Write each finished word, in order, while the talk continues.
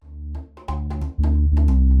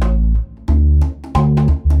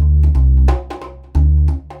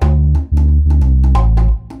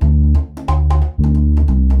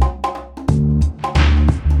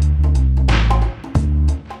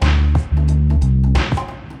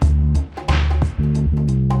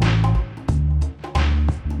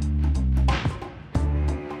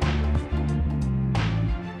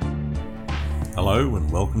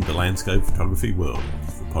the Landscape Photography World,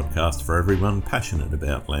 the podcast for everyone passionate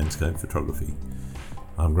about landscape photography.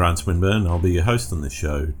 I'm Grant Swinburne. I'll be your host on this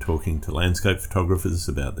show, talking to landscape photographers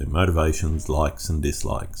about their motivations, likes and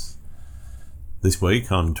dislikes. This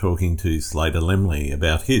week I'm talking to Slater Lemley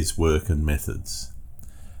about his work and methods.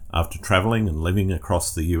 After travelling and living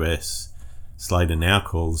across the US, Slater now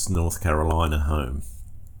calls North Carolina home.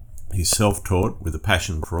 He's self-taught with a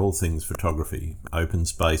passion for all things photography, open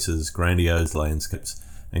spaces, grandiose landscapes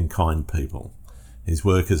and kind people. His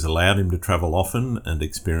work has allowed him to travel often and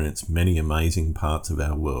experience many amazing parts of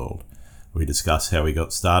our world. We discuss how he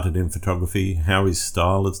got started in photography, how his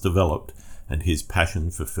style has developed and his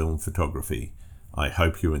passion for film photography. I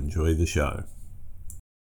hope you enjoy the show.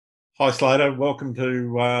 Hi Slater, welcome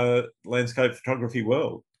to Landscape Photography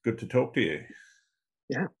World. Good to talk to you.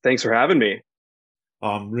 Yeah, thanks for having me.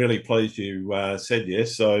 I'm really pleased you said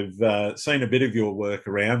yes. I've seen a bit of your work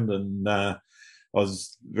around and I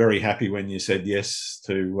was very happy when you said yes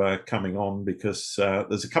to coming on because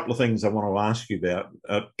there's a couple of things I want to ask you about.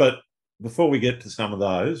 But before we get to some of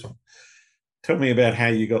those, tell me about how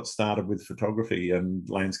you got started with photography and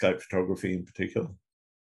landscape photography in particular.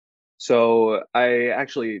 So I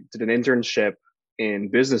actually did an internship in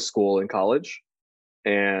business school in college,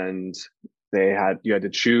 and you had to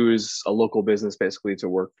choose a local business basically to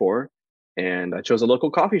work for, and I chose a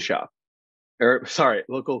local coffee shop,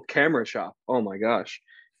 local camera shop. Oh my gosh.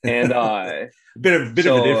 And a bit of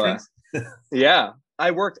a difference. Yeah,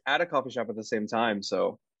 I worked at a coffee shop at the same time,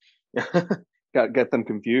 so get them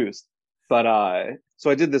confused. But so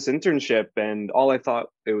I did this internship, and all I thought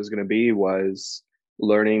it was going to be was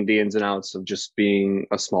learning the ins and outs of just being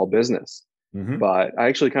a small business. Mm-hmm. But I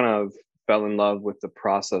actually kind of fell in love with the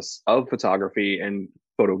process of photography and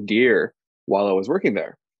photo gear while I was working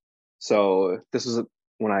there. So this is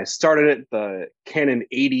when I started it, the Canon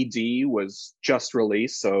 80D was just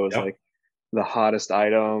released. So it was like the hottest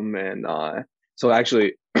item. And so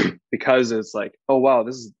actually, because it's like, oh, wow,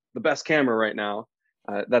 this is the best camera right now.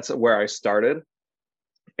 That's where I started.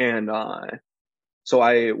 And so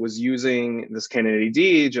I was using this Canon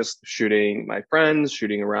 80D, just shooting my friends,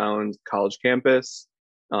 shooting around college campus,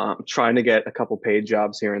 trying to get a couple paid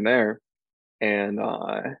jobs here and there. And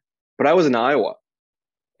but I was in Iowa,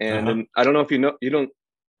 and I don't know if you know,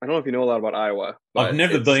 I don't know if you know a lot about Iowa. But I've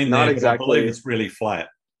never been not there, exactly, but I believe it's really flat.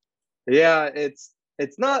 Yeah, it's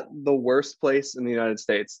not the worst place in the United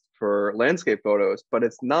States for landscape photos, but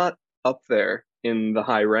it's not up there in the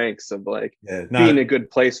high ranks of being a good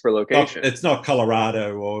place for location. It's not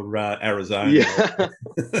Colorado or Arizona, yeah,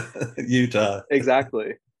 or Utah.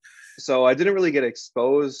 Exactly. So I didn't really get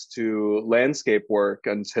exposed to landscape work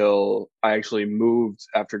until I actually moved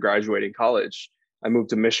after graduating college. I moved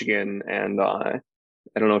to Michigan, and I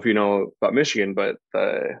don't know if you know about Michigan, but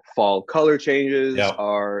the fall color changes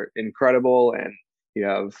are incredible. And you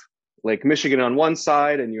have Lake Michigan on one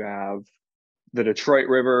side, and you have the Detroit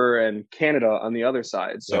River and Canada on the other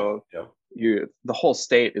side. So the whole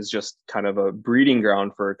state is just kind of a breeding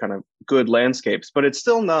ground for kind of good landscapes, but it's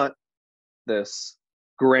still not this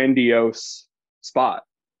grandiose spot.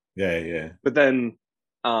 But then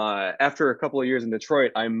after a couple of years in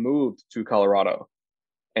Detroit, I moved to Colorado.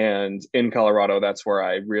 And in Colorado, that's where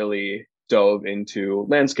I really dove into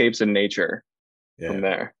landscapes and nature from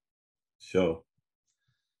there. Sure.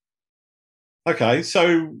 Okay,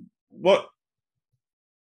 so what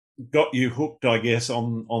got you hooked, I guess,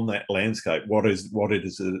 on that landscape? What is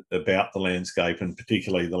it about the landscape, and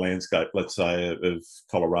particularly the landscape, let's say, of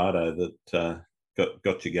Colorado that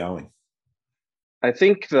got you going? I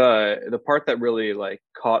think the part that really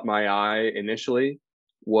caught my eye initially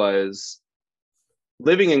was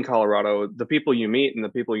living in Colorado. The people you meet and the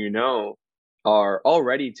people you know are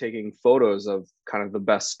already taking photos of kind of the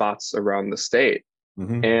best spots around the state.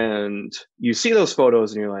 Mm-hmm. And you see those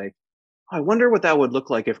photos and you're like, I wonder what that would look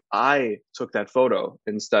like if I took that photo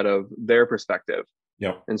instead of their perspective.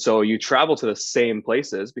 Yep. And so you travel to the same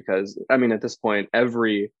places because, I mean, at this point,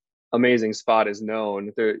 every amazing spot is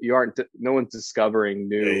known. No one's discovering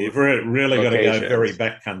new. Yeah, you've really locations. Got to go very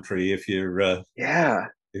backcountry if you're.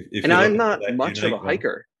 If and I'm not much of a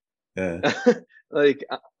hiker. Yeah.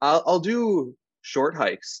 I'll do short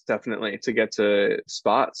hikes definitely to get to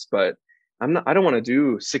spots, but I don't want to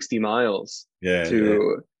do 60 miles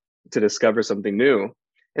to discover something new.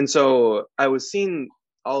 And so I was seeing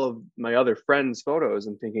all of my other friends' photos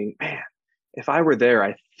and thinking, man, if I were there,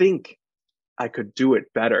 I think I could do it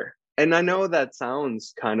better. And I know that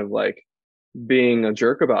sounds kind of like being a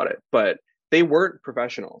jerk about it, but they weren't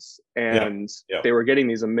professionals and they were getting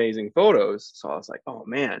these amazing photos. So I was like, oh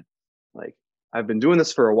man, I've been doing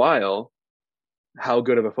this for a while. How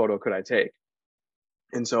good of a photo could I take?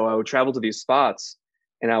 And so I would travel to these spots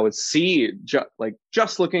and I would see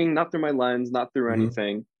just looking, not through my lens, not through Mm-hmm.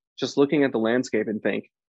 anything, just looking at the landscape and think,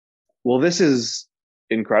 well, this is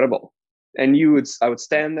incredible. And I would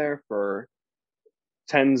stand there for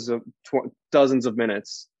dozens of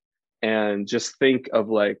minutes and just think of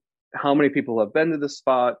like how many people have been to this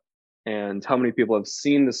spot and how many people have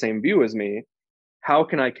seen the same view as me. How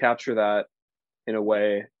can I capture that in a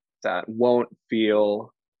way that won't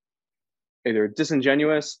feel either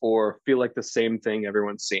disingenuous or feel like the same thing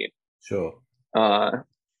everyone's seen? Sure. Uh,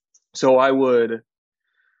 so I would,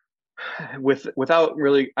 without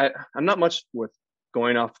really, I'm not much with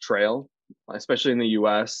going off trail, especially in the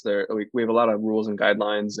U.S. We have a lot of rules and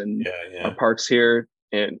guidelines in our parks here,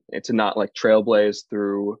 and to not like trailblaze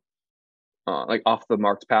through like off the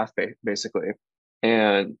marked path, basically.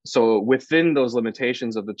 And so within those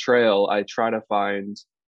limitations of the trail, I try to find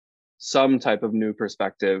some type of new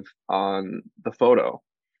perspective on the photo,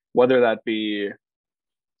 whether that be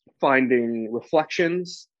finding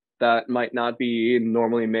reflections that might not be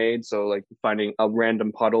normally made. So like finding a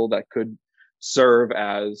random puddle that could serve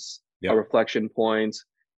as a reflection point,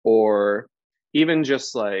 or even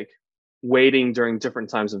just like waiting during different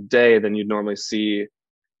times of day than you'd normally see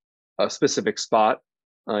a specific spot.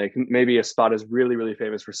 Like maybe a spot is really, really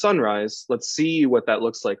famous for sunrise. Let's see what that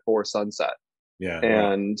looks like for sunset. Yeah.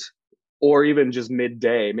 And or even just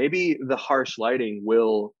midday. Maybe the harsh lighting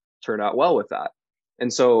will turn out well with that.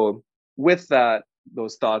 And so with that,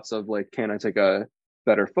 those thoughts of like, can I take a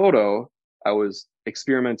better photo? I was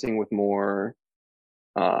experimenting with more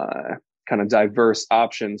kind of diverse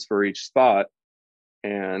options for each spot.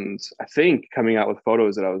 And I think coming out with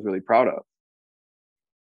photos that I was really proud of.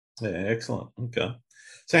 Yeah, excellent. Okay.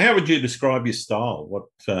 So how would you describe your style? What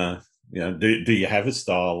do you have a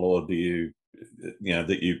style, or do you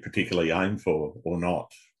that you particularly aim for, or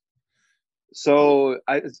not? So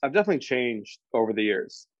I've definitely changed over the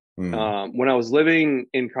years. When I was living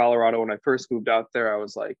in Colorado, when I first moved out there, I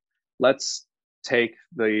was like, let's take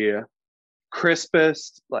the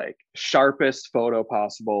crispest, like sharpest photo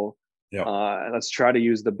possible. Let's try to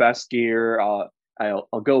use the best gear.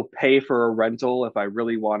 I'll go pay for a rental if I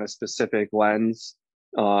really want a specific lens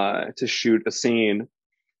to shoot a scene.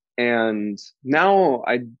 And now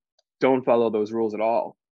I don't follow those rules at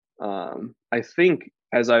all. I think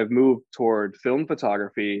as I've moved toward film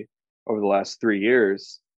photography over the last 3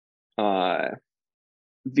 years, the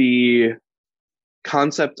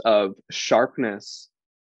concept of sharpness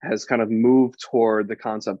has kind of moved toward the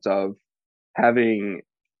concept of having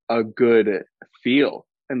a good feel.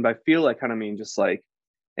 And by feel, I kind of mean just like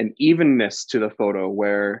an evenness to the photo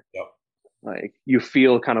where like you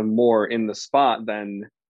feel kind of more in the spot than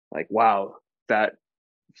like, wow, that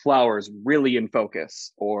flower is really in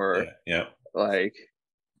focus, or like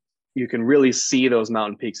you can really see those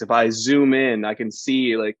mountain peaks. If I zoom in, I can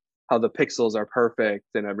see like how the pixels are perfect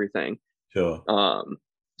and everything. Sure.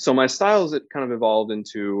 So my styles, it kind of evolved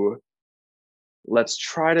into, let's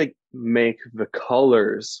try to make the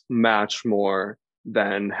colors match more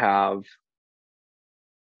than have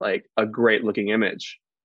like a great looking image.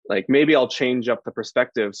 Like maybe I'll change up the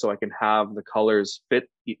perspective so I can have the colors fit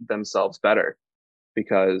themselves better,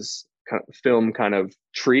 because film kind of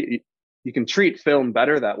you can treat film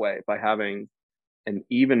better that way by having an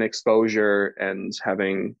even exposure and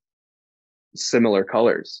having similar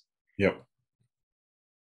colors. Yep.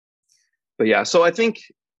 But yeah, so I think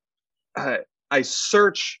I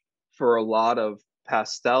search for a lot of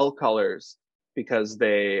pastel colors because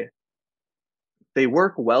they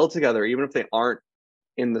work well together, even if they aren't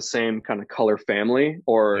in the same kind of color family,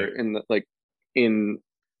 or in the like in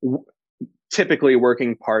typically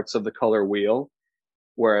working parts of the color wheel.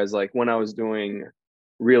 Whereas like when I was doing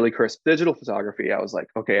really crisp digital photography, I was like,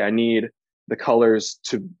 okay, I need the colors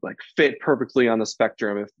to like fit perfectly on the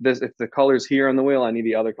spectrum. If the color's here on the wheel, I need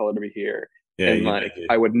the other color to be here. Yeah, and like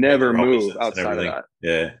I would never move outside of that.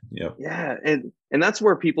 Yeah. And that's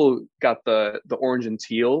where people got the orange and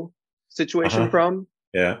teal situation from.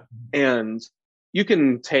 Yeah. And you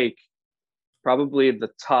can take probably the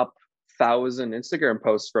top 1,000 Instagram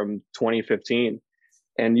posts from 2015,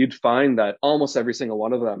 and you'd find that almost every single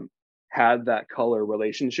one of them had that color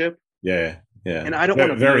relationship. Yeah. And I don't want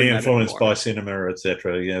to be very influenced by cinema,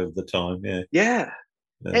 etc. Of the time. Yeah.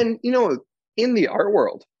 And in the art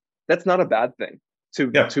world, that's not a bad thing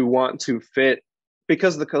to want to fit,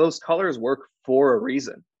 because those colors work for a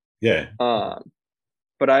reason. Yeah.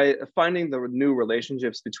 But finding the new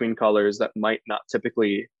relationships between colors that might not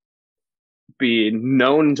typically be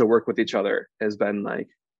known to work with each other has been like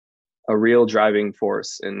a real driving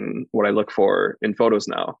force in what I look for in photos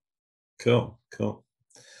now. Cool.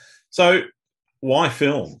 So why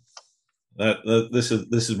film? This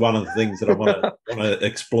is one of the things that I want to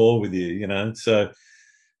explore with you. So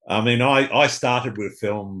I mean, I started with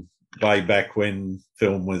film way back when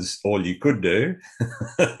film was all you could do,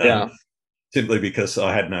 Yeah. simply because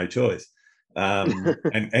I had no choice.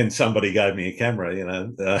 And somebody gave me a camera,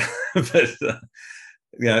 but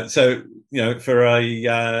so for a you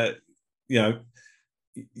know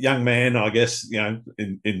young man, I guess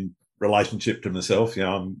in relationship to myself,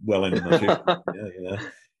 I'm well into my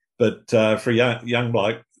 50s, but for a young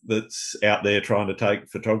bloke that's out there trying to take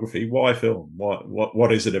photography, why film?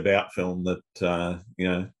 What is it about film that A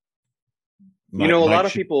lot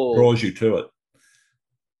of people draws you to it?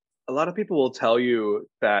 will tell you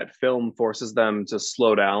that film forces them to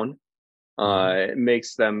slow down. It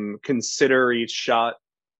makes them consider each shot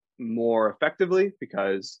more effectively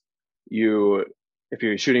because if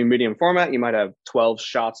you're shooting medium format, you might have 12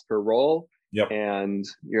 shots per roll. Yep. And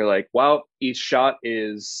you're like, wow, each shot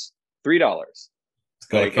is $3. It's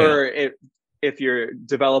got to count. Or if you're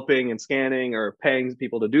developing and scanning or paying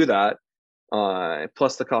people to do that,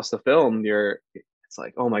 plus the cost of film, it's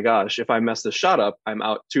like, oh my gosh, if I mess this shot up, I'm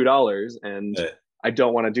out $2, and I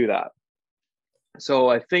don't want to do that. So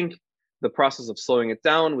I think the process of slowing it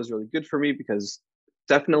down was really good for me, because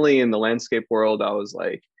definitely in the landscape world, I was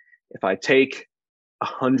like, if I take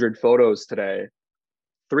 100 photos today,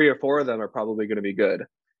 3 or 4 of them are probably going to be good.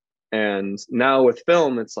 And now with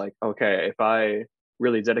film, it's like, okay, if I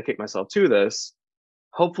really dedicate myself to this,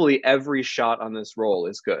 hopefully every shot on this roll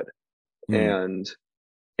is good. And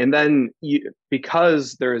then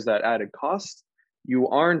because there's that added cost, you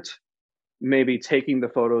aren't maybe taking the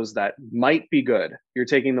photos that might be good. You're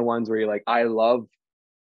taking the ones where you're like, I love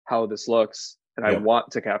how this looks and I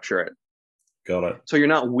want to capture it. Got it. So you're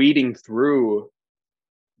not weeding through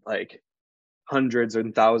like hundreds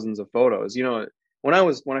and thousands of photos. When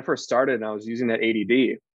I first started and I was using that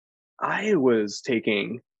 80D, I was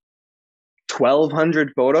taking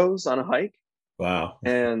 1,200 photos on a hike. Wow.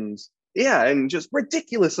 And just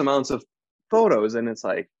ridiculous amounts of photos. And it's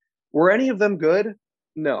like, were any of them good?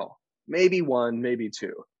 No, maybe 1, maybe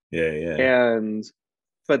 2. Yeah.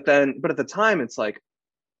 But at the time, it's like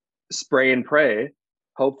spray and pray.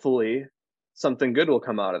 Hopefully something good will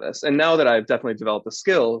come out of this. And now that I've definitely developed a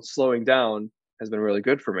skill, slowing down has been really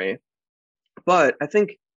good for me. But I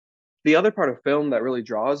think the other part of film that really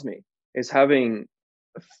draws me is having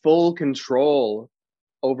full control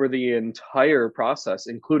over the entire process,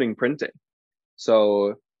 including printing.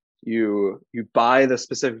 So you buy the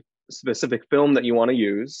specific film that you want to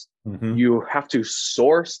use. You have to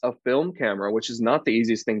source a film camera, which is not the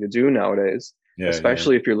easiest thing to do nowadays,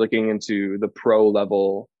 especially if you're looking into the pro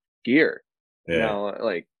level gear. Now,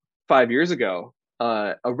 like 5 years ago,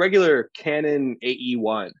 a regular Canon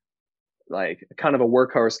AE1, like kind of a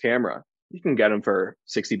workhorse camera, you can get them for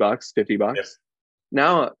 $60, $50. Yep.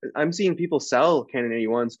 Now I'm seeing people sell Canon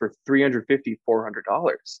AE1s for $350,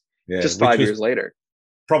 $400 just 5 years later.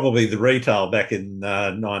 Probably the retail back in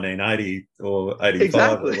 1980 or 85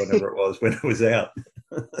 exactly. or whatever it was when it was out.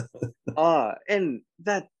 And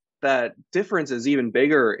that difference is even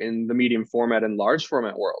bigger in the medium format and large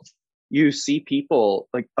format world. You see people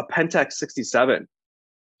like a Pentax 67,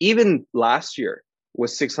 even last year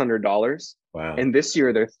was $600. Wow. And this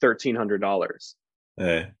year they're $1,300.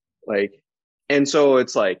 Yeah. And so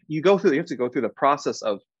it's like you have to go through the process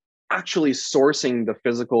of actually sourcing the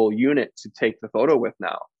physical unit to take the photo with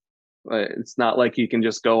now. It's not like you can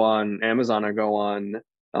just go on Amazon or go on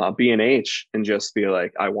B&H and just be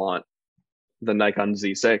like, I want the Nikon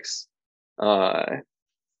Z6.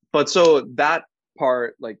 But so that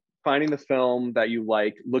part, like finding the film that you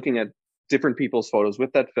like, looking at different people's photos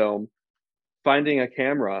with that film, finding a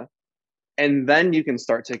camera, and then you can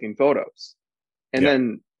start taking photos. And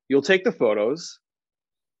then you'll take the photos,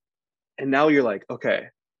 and now you're like, okay,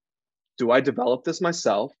 do I develop this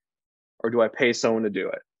myself or do I pay someone to do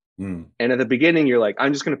it? And at the beginning, you're like,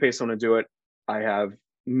 I'm just going to pay someone to do it. I have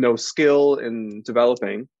no skill in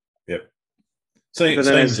developing. Yep. So but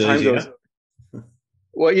then as time goes,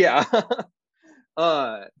 well, yeah.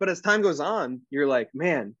 But as time goes on, you're like,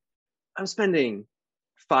 man, I'm spending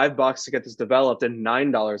 $5 to get this developed and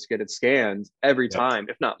 $9 to get it scanned every time,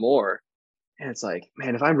 if not more. And it's like,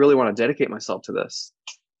 man, if I really want to dedicate myself to this,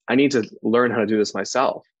 I need to learn how to do this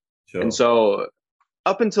myself. Sure. And so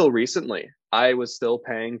up until recently, I was still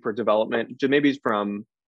paying for development, maybe from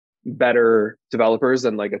better developers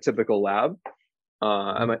than like a typical lab.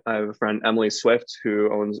 I have a friend, Emily Swift, who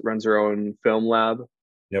runs her own film lab.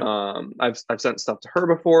 Yep. I've sent stuff to her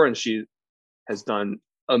before, and she has done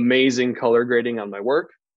amazing color grading on my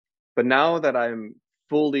work. But now that I'm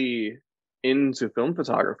fully into film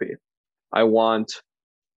photography, I want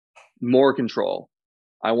more control.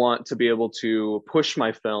 I want to be able to push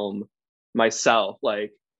my film myself,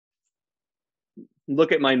 like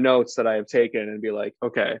look at my notes that I have taken and be like,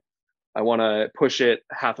 okay, I want to push it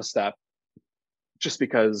half a step just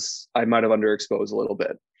because I might have underexposed a little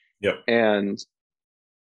bit. Yep. And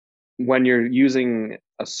when you're using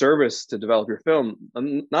a service to develop your film,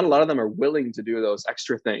 not a lot of them are willing to do those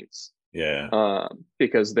extra things. Yeah.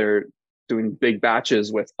 Because they're doing big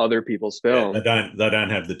batches with other people's Yeah. film. They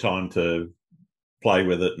don't have the time to play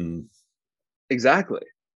with it and exactly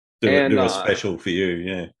do a special for you.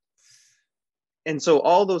 Yeah. And so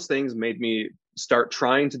all those things made me start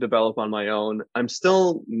trying to develop on my own. I'm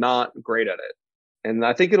still not great at it. And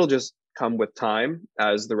I think it'll just come with time,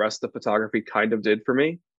 as the rest of photography kind of did for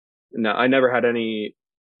me. Now, I never had any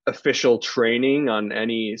official training on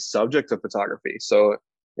any subject of photography. So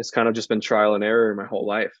it's kind of just been trial and error my whole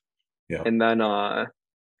life. Yeah. And then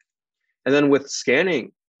with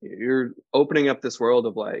scanning, you're opening up this world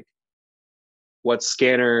of like what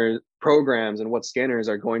scanner programs and what scanners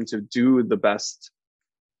are going to do the best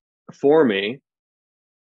for me.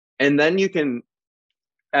 And then you can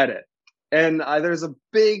edit. And there's a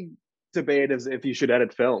big debate as if you should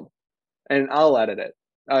edit film, and I'll edit it.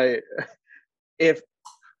 If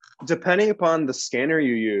depending upon the scanner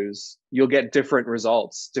you use, you'll get different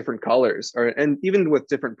results, different colors, and even with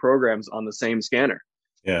different programs on the same scanner.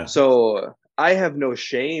 Yeah. So I have no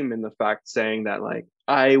shame in the fact saying that, like,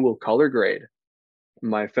 I will color grade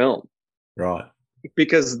my film. Right.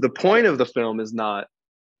 Because the point of the film is not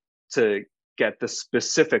to get the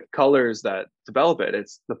specific colors that develop it.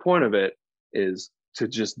 It's the point of it is to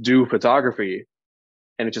just do photography,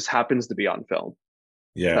 and it just happens to be on film.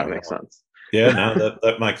 Yeah. That makes sense. Yeah, no,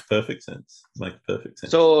 that makes perfect sense. Makes perfect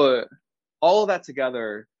sense. So all of that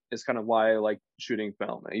together is kind of why I like shooting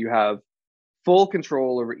film. You have full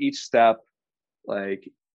control over each step.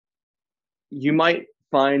 Like, you might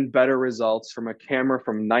find better results from a camera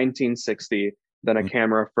from 1960 than a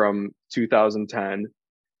camera from 2010.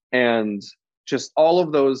 And just all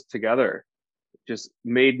of those together just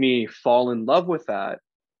made me fall in love with that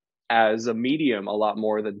as a medium a lot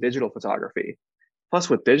more than digital photography. Plus,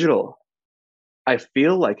 with digital, I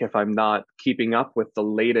feel like if I'm not keeping up with the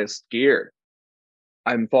latest gear,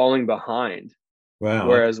 I'm falling behind. Wow.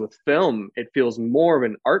 Whereas with film, it feels more of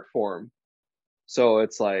an art form. So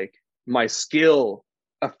it's like my skill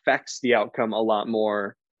affects the outcome a lot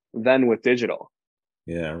more than with digital.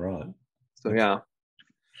 Yeah, right. So yeah.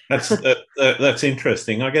 That's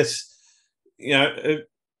interesting. I guess, you know, it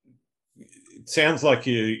sounds like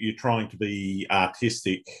you're trying to be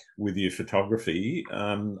artistic with your photography.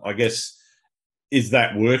 I guess, is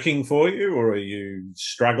that working for you, or are you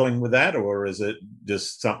struggling with that, or is it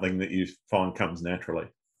just something that you find comes naturally?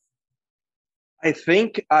 I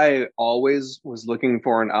think I always was looking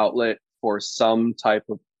for an outlet for some type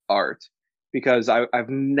of art, because I've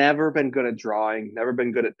never been good at drawing, never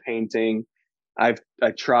been good at painting. I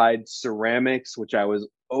tried ceramics, which I was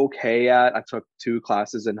okay at. I took 2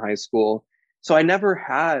 classes in high school. So I never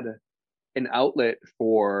had an outlet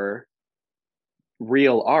for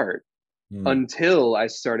real art until I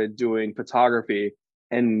started doing photography.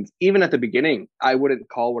 And even at the beginning, I wouldn't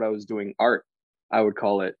call what I was doing art. I would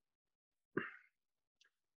call it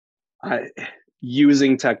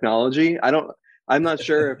using technology. I'm not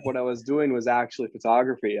sure if what I was doing was actually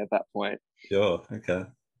photography at that point. Sure. Okay.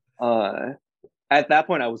 At that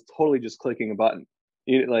point, I was totally just clicking a button.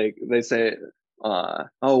 Like they say, oh,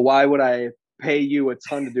 why would I pay you a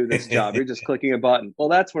ton to do this job? You're just clicking a button. Well,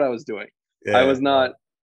 that's what I was doing. Yeah, I was not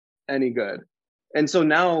any good. And so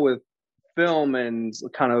now with film and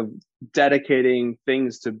kind of dedicating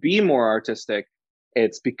things to be more artistic,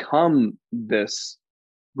 it's become this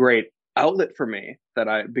great outlet for me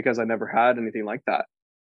because I never had anything like that.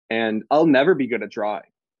 And I'll never be good at drawing,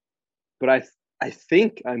 but I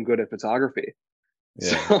think I'm good at photography.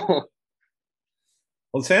 Yeah. So,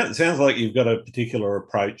 well, it sounds like you've got a particular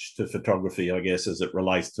approach to photography, I guess, as it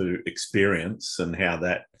relates to experience and how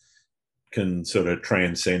that can sort of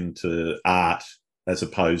transcend to art, as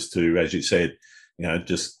opposed to, as you said,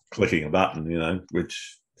 just clicking a button,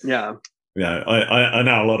 which, yeah, I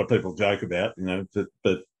know a lot of people joke about, but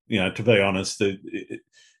to be honest, it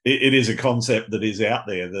is a concept that is out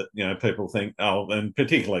there that, people think, oh, and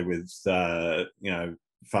particularly with,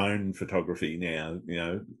 phone photography now,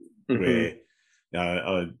 where,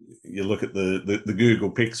 you look at the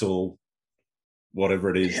Google Pixel,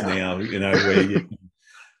 whatever it is now, where you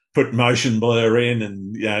put motion blur in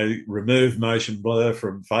and, remove motion blur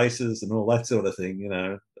from faces and all that sort of thing,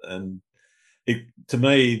 and to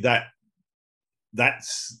me, that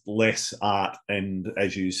that's less art and,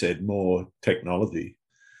 as you said, more technology.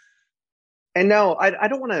 And now I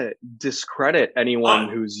don't want to discredit anyone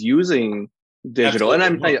Oh, who's using digital, and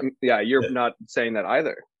absolutely not. yeah, you're Yeah, not saying that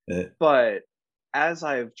either. yeah. But as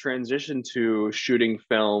I've transitioned to shooting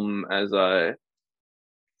film as a,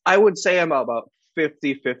 I would say I'm about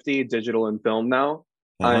 50-50 digital and film now.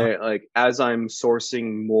 Uh-huh. I like as I'm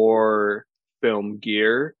sourcing more film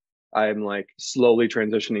gear, I'm like slowly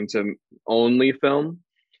transitioning to only film.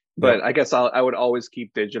 But Yep. I guess I would always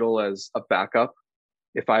keep digital as a backup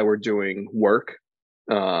if I were doing work.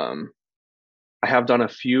 Um, I have done a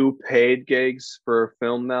few paid gigs for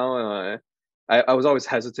film now. I was always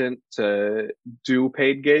hesitant to do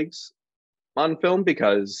paid gigs on film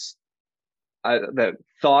because that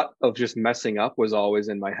thought of just messing up was always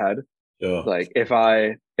in my head. Sure. Like if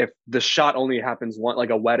the shot only happens one,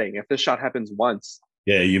 like a wedding, if this shot happens once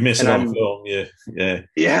Yeah, you miss and it on I'm film. Yeah, yeah,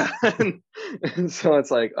 yeah, and so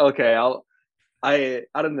it's like okay, I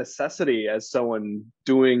out of necessity as someone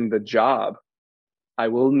doing the job, I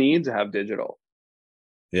will need to have digital,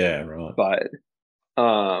 yeah. Right. but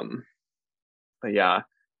um, but yeah,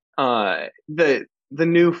 the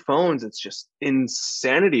new phones, it's just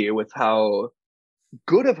insanity with how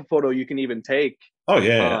good of a photo you can even take. Oh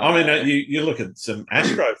yeah. I mean, Uh, you look at some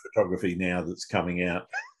astrophotography now that's coming out.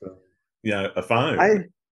 A phone. I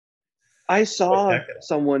I saw Spectacular.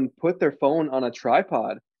 someone put their phone on a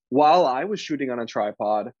tripod while I was shooting on a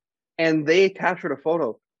tripod, and they captured a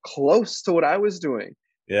photo close to what I was doing.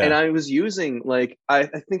 And Yeah. I was using like I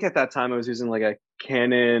think at that time I was using like a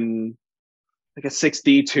Canon like a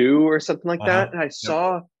 6D2 or something like Uh that. huh. And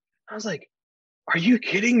Yep. I was like, are you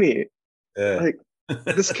kidding me? Yeah. Like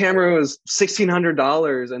this camera was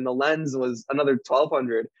 $1,600 and the lens was another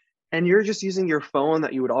 1,200, and you're just using your phone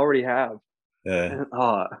that you would already have. Yeah. And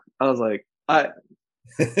I was like, I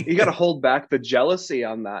you got to hold back the jealousy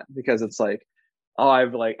on that because it's like, oh,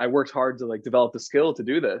 I worked hard to like develop the skill to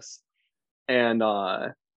do this, and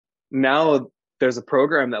now there's a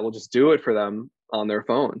program that will just do it for them on their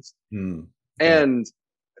phones, Hmm. Yeah. and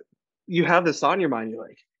you have this on your mind. You're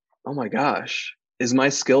like, oh my gosh, is my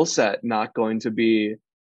skill set not going to be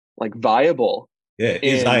like viable Yeah.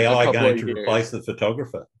 Is in a AI couple going of to replace years? the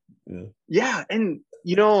photographer? Yeah. Yeah, and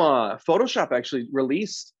Photoshop actually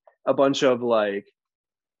released a bunch of like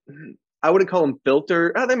I wouldn't call them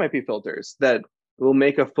filter. Oh, they might be filters that will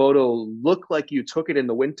make a photo look like you took it in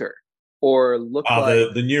the winter or look Ah,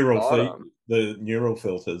 like the neural autumn. the neural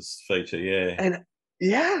filters feature. Yeah. And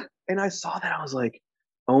yeah, and I saw that I was like,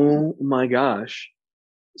 oh my gosh,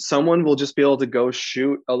 someone will just be able to go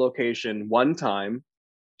shoot a location one time,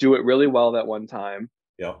 do it really well that one time,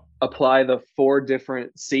 Yeah. apply the 4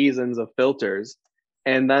 different seasons of filters,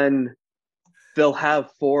 and then they'll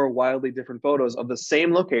have 4 wildly different photos of the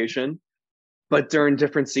same location but during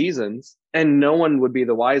different seasons, and no one would be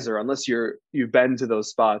the wiser unless you've been to those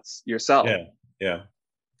spots yourself. Yeah. Yeah.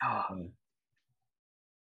 Ah, Yeah.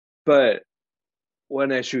 but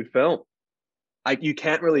when I shoot film, you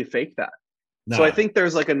can't really fake that. So I No. think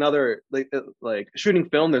there's like another like shooting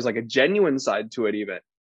film. There's like a genuine side to it. Even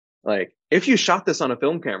like if you shot this on a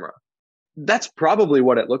film camera, that's probably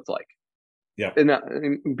what it looked like. Yeah. And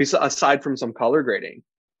aside from some color grading,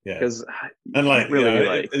 Yeah. because you And can't like really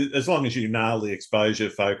like as long as you nail the exposure,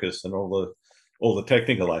 focus, and all the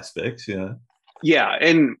technical aspects, yeah.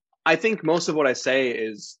 And I think most of what I say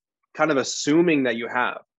is kind of assuming that you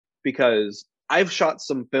have, because I've shot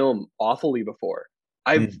some film awfully before.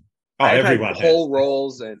 I've Mm. Oh, I've had everyone has. whole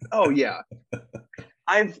rolls, and oh yeah,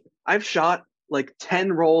 I've shot like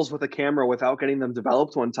 10 rolls with a camera without getting them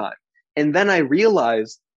developed one time. And then I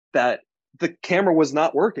realized that the camera was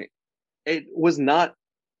not working. It was not,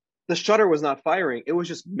 the shutter was not firing. It was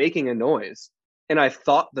just making a noise. And I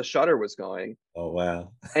thought the shutter was going. Oh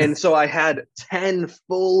wow. And so I had 10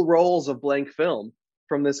 full rolls of blank film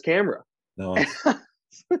from this camera. And Nice.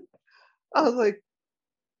 I was like,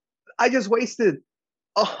 I just wasted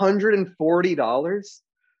 $140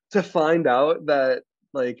 to find out that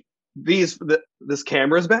like this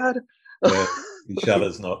camera's bad. Yeah. The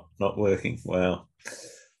shutter's not working. Wow.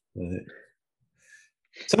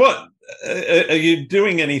 So what are you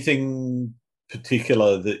doing anything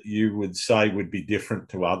particular that you would say would be different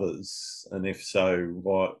to others? And if so,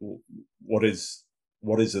 what is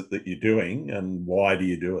what is it that you're doing and why do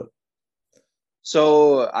you do it?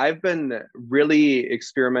 So I've been really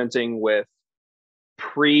experimenting with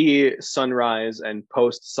pre sunrise and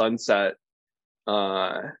post sunset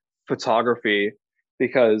uh, photography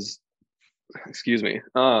because, excuse me,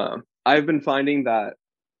 I've been finding that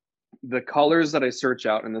the colors that I search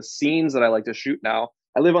out and the scenes that I like to shoot now.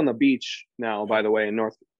 I live on the beach now, by the way, in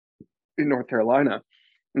in North Carolina.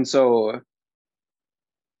 And so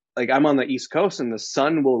like I'm on the East Coast and the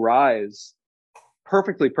sun will rise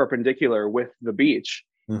perfectly perpendicular with the beach.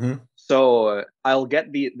 Mm-hmm. So I'll get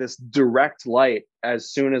this direct light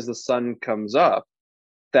as soon as the sun comes up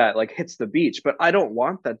that like hits the beach, but I don't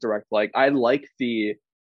want that direct light. I like the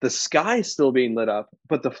sky still being lit up,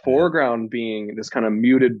 but the Yeah. foreground being this kind of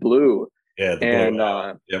muted blue. Yeah, the blue And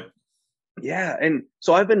hour. Yep. yeah, and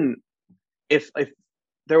so I've been if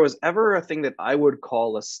there was ever a thing that I would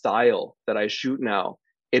call a style that I shoot now,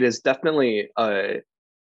 it is definitely a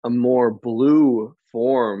more blue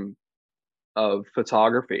form of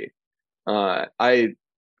photography. I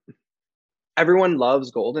Everyone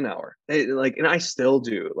loves golden hour, like, and I still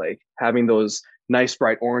do. Like having those nice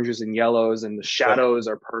bright oranges and yellows, and the Yep. shadows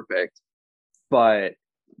are perfect. But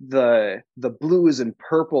the blues and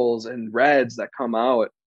purples and reds that come out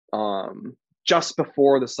just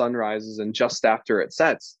before the sun rises and just after it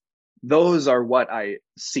sets, those are what I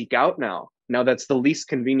seek out now. Now that's the least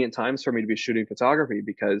convenient times for me to be shooting photography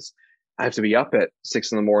because I have to be up at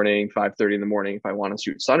 6 in the morning, 5:30 in the morning if I want to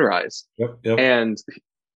shoot sunrise. Yep. Yep. And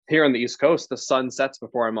here on the East Coast, the sun sets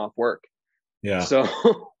before I'm off work. Yeah. So,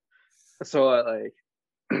 like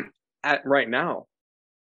at right now,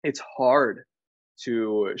 it's hard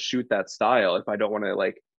to shoot that style if I don't want to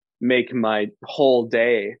like make my whole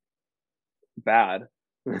day bad,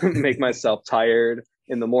 make myself tired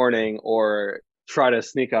in the morning, or try to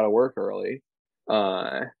sneak out of work early.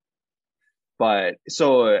 Uh, but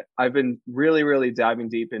so I've been really, really diving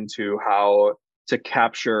deep into how to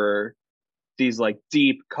capture these like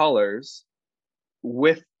deep colors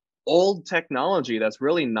with old technology that's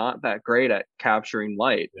really not that great at capturing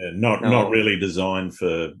light. Yeah, not Now, really designed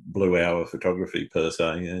for blue hour photography per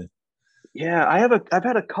se. Yeah. yeah, I've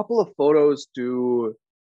had a couple of photos do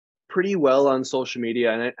pretty well on social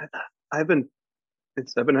media, and I've been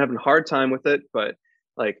I've been having a hard time with it, but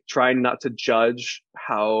like trying not to judge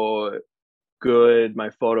how good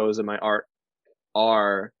my photos and my art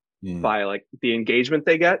are Mm. by like the engagement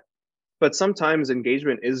they get. But sometimes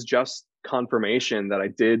engagement is just confirmation that I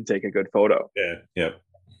did take a good photo. Yeah. Yeah.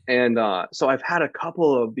 And so I've had a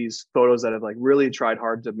couple of these photos that I've like really tried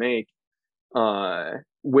hard to make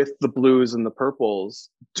with the blues and the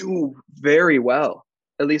purples do very well,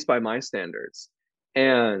 at least by my standards.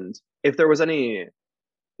 And if there was any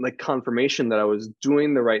like confirmation that I was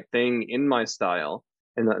doing the right thing in my style,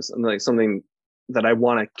 and that's like something that I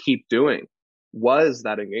want to keep doing, was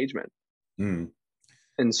that engagement. Mm.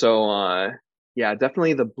 And so yeah,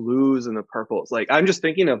 definitely the blues and the purples. Like I'm just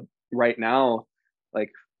thinking of right now,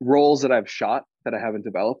 like roles that I've shot that I haven't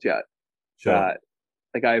developed yet, Sure. that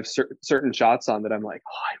like I have certain shots on that I'm like,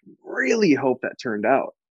 oh, I really hope that turned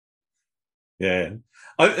out. Yeah.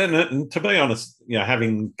 And to be honest,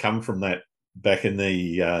 having come from that back in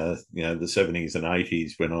the the 70s and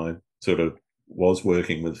 80s when I sort of was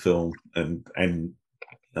working with film and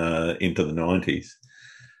into the 90s,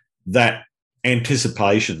 that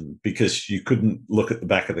anticipation, because you couldn't look at the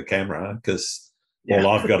back of the camera because Yeah.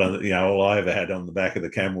 all I ever had on the back of the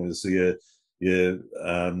camera was your With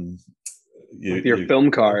your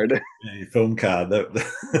film card. your film card,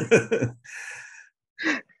 that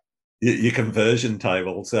your conversion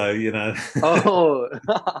table. So Oh,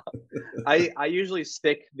 I usually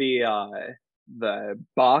stick the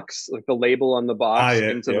box, like the label on the ah, box, yeah,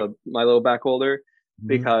 into yep. the my little back holder, Mhm.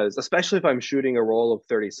 because especially if I'm shooting a roll of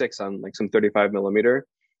 36 on like some 35 millimeter,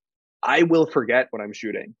 I will forget what I'm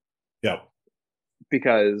shooting, Yep.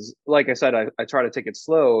 because like I said, I try to take it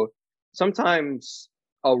slow. Sometimes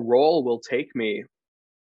a roll will take me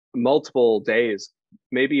multiple days,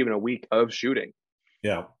 maybe even a week of shooting.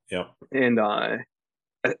 Yep. Yep. And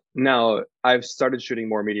now I've started shooting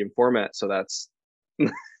more medium format, so that's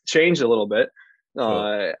changed a little bit.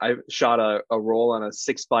 Sure. I shot a roll on a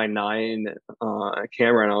 6x9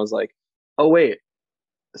 camera, and I was like, oh wait,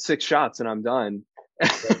 6 shots and I'm done.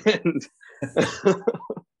 And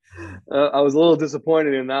I was a little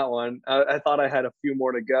disappointed in that one. I thought I had a few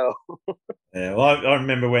more to go. Yeah. Well, I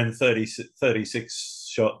remember when 36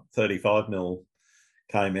 shot 35 mil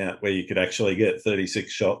came out, where you could actually get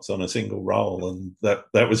 36 shots on a single roll, and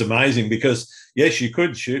that was amazing because yes, you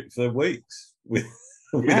could shoot for weeks without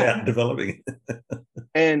Yeah. developing it.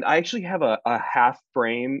 And I actually have a half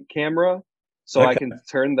frame camera, so I Okay. can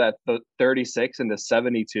turn the 36 into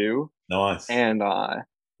 72. Nice. And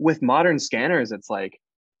with modern scanners, it's like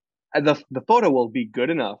the photo will be good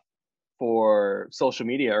enough for social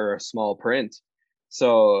media or a small print.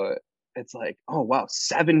 So it's like, oh wow,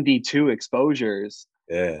 72 exposures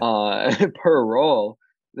Yeah. per roll.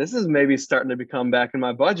 This is maybe starting to become back in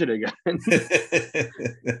my budget again.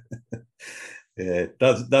 Yeah, it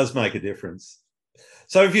does make a difference.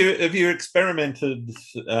 So have you experimented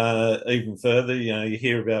even further? You know, you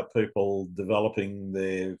hear about people developing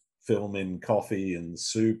their film in coffee and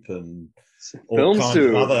soup and all Film kinds of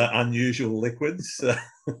soup. other unusual liquids.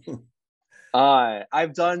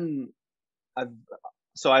 I've done. I've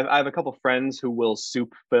I have a couple friends who will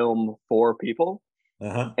soup film for people,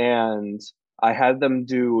 Uh-huh. and I had them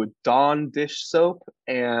do Dawn dish soap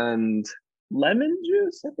and lemon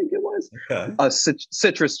juice. I think it was Okay.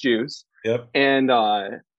 citrus juice, Yep. and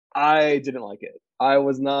I didn't like it. I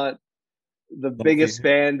was not the Not for biggest you.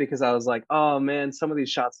 fan because I was like, oh man, some of these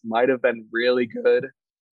shots might have been really good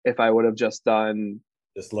if I would have just done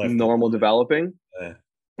Just left it. normal developing. Yeah.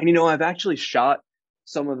 And I've actually shot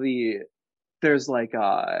some of the there's like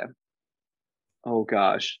oh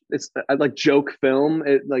gosh, it's like joke film.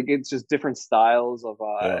 It's just different styles of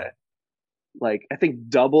Yeah. like I think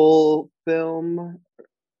Double Film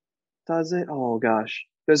does it. Oh gosh,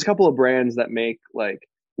 there's a couple of brands that make like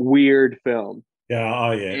weird film, Yeah.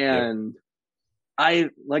 Oh, yeah. Yep. and I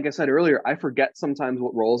like I said earlier, I forget sometimes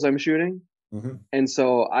what roles I'm shooting, Hmm. and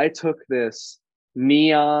so I took this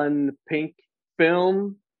neon pink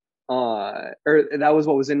film, or that was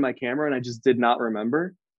what was in my camera, and I just did not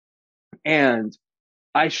remember, and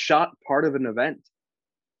I shot part of an event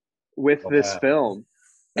with this Wow. film,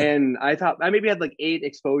 and I thought I maybe had like 8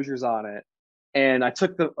 exposures on it, and I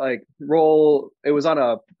took the like roll. It was on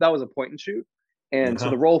a that was a point and shoot, and so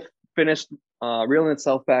the Uh-huh. roll finished reeling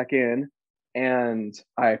itself back in, and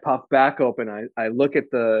I popped back open. I look at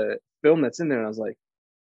the film that's in there, and I was like,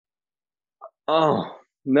 oh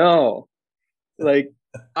no, like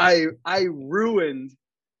I ruined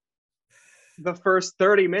the first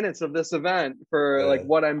 30 minutes of this event for like Yeah.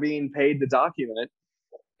 what I'm being paid to document.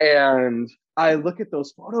 And I look at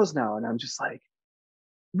those photos now and I'm just like,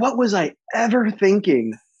 what was I ever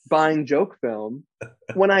thinking buying joke film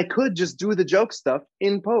when I could just do the joke stuff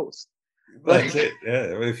in post? That's Like it.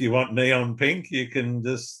 Yeah. If you want neon pink, you can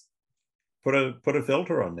just put a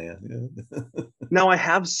filter on there. Yeah. now I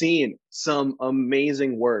have seen some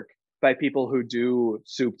amazing work by people who do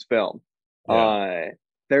souped film. Yeah. Uh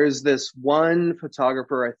there's this one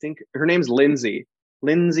photographer, I think her name's Lindsay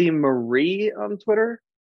Marie on Twitter,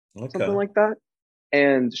 something Okay. like that.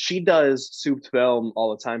 And she does souped film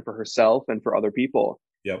all the time for herself and for other people.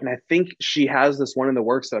 Yep. And I think she has this one in the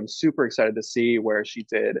works that I'm super excited to see where she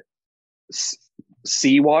did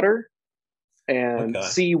seawater and Okay.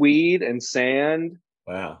 seaweed and sand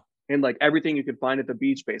Wow. and like everything you could find at the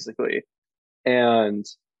beach basically. And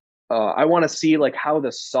I want to see like how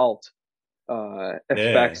the salt Yeah.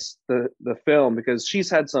 affects the film because she's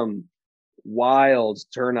had some wild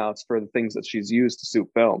turnouts for the things that she's used to soup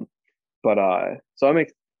film. But so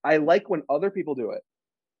I like when other people do it.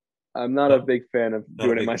 I'm not a Not big fan of not a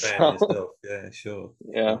doing it big fan myself. yourself. Yeah. Sure.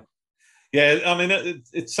 Yeah. Yeah, I mean,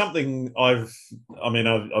 it's something I've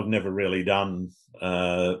never really done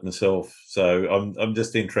myself, so I'm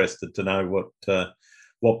just interested to know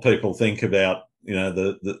what people think about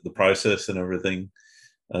the process and everything,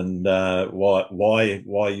 and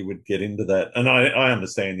why you would get into that. And I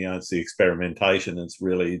understand, it's the experimentation. It's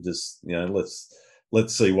really just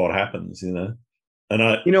let's see what happens, and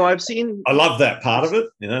I've seen I love that part of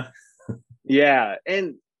it. yeah,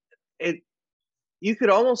 and it you could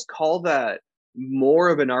almost call that more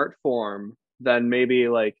of an art form than maybe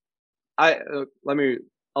like I let me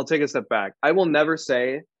I'll take a step back. I will never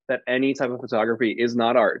say that any type of photography is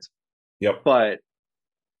not art, Yep. but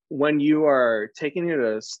when you are taking it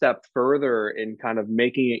a step further in kind of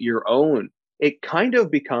making it your own, it kind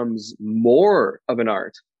of becomes more of an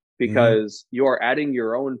art Hmm. because you're adding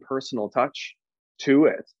your own personal touch to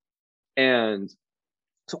it. And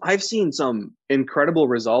so I've seen some incredible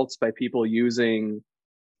results by people using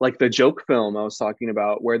like the joke film I was talking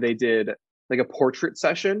about, where they did like a portrait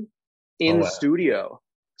session Oh in wow. studio.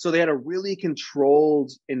 So they had a really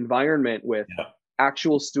controlled environment with Yeah.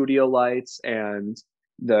 actual studio lights and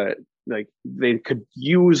the like they could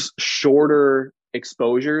use shorter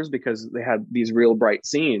exposures because they had these real bright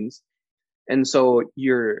scenes. And so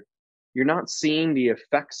you're not seeing the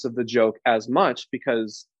effects of the joke as much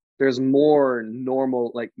because there's more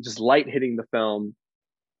normal like just light hitting the film,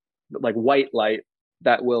 like white light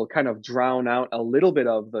that will kind of drown out a little bit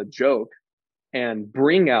of the joke and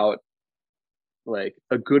bring out like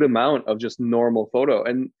a good amount of just normal photo.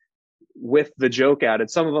 And with the joke added,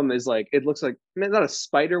 some of them is like it looks like not a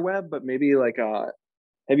spider web, but maybe like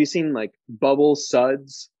have you seen like bubble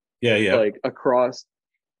suds Yeah. Yeah. like across?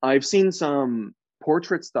 I've seen some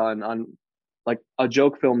portraits done on like a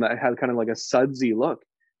joke film that had kind of like a sudsy look.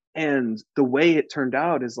 And the way it turned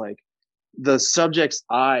out is like the subject's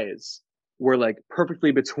eyes were like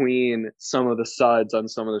perfectly between some of the suds on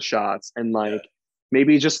some of the shots, and like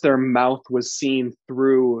maybe just their mouth was seen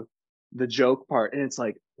through the joke part, and it's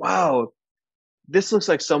like, wow, this looks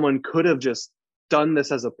like someone could have just done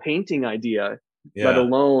this as a painting idea, let Yeah.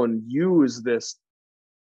 alone use this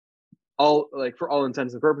all, like, for all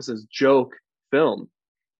intents and purposes, joke film.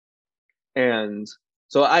 And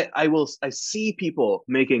so I see people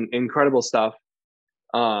making incredible stuff.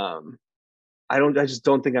 I just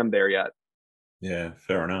don't think I'm there yet. Yeah,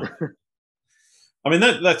 fair enough. I mean,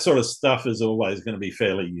 that sort of stuff is always going to be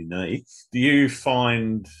fairly unique. Do you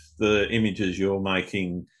find the images you're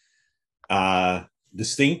making are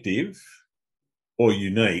distinctive or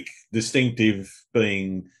unique? Distinctive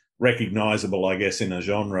being recognizable, I guess, in a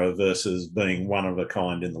genre versus being one of a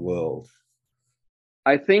kind in the world.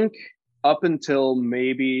 I think up until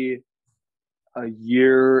maybe a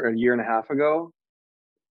year and a half ago,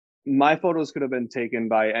 my photos could have been taken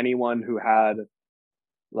by anyone who had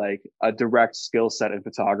like a direct skill set in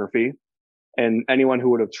photography, and anyone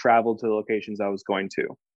who would have traveled to the locations I was going to.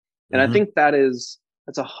 And I think that's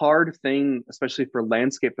a hard thing, especially for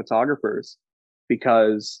landscape photographers,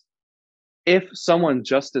 because if someone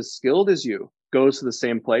just as skilled as you goes to the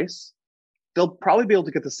same place, they'll probably be able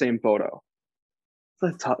to get the same photo.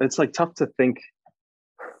 It's like tough to think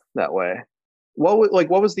that way. What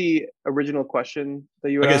was the original question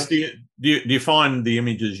that you I had guess asked? do you find the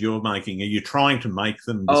images you're making, are you trying to make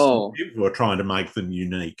them Oh, distinctive or trying to make them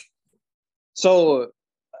unique? so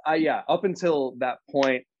yeah, up until that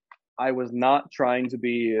point, I was not trying to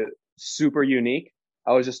be super unique.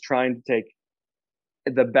 I was just trying to take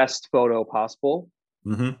the best photo possible.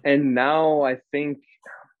 Mm-hmm. And now I think,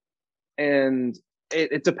 and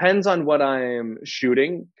it depends on what I'm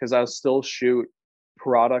shooting, because I'll still shoot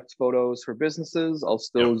product photos for businesses. I'll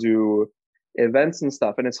still Yep. do events and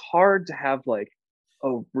stuff. And it's hard to have like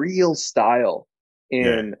a real style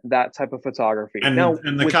Yeah. in that type of photography. And Now,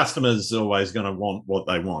 the with customer's always going to want what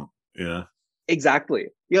they want. Yeah. exactly,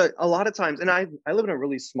 yeah, a lot of times, and I live in a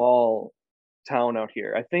really small town out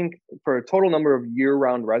here. I think for a total number of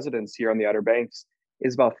year-round residents here on the Outer Banks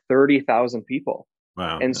is about 30,000 people.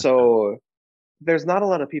 Wow. And so there's not a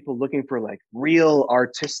lot of people looking for like real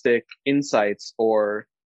artistic insights, or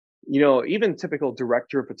even typical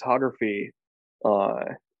director of photography uh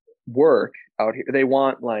work out here. They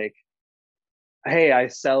want like, hey, I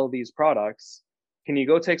sell these products, can you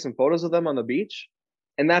go take some photos of them on the beach?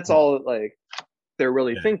 And that's all like they're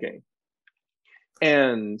really Yeah. thinking.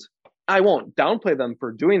 And I won't downplay them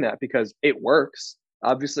for doing that, because it works.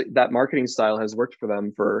 Obviously that marketing style has worked for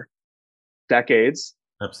them for decades.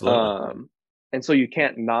 Absolutely. And so you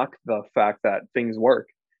can't knock the fact that things work.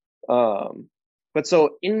 But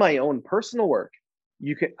so in my own personal work,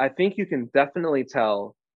 I think you can definitely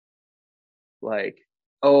tell, like,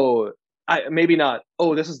 oh, maybe not,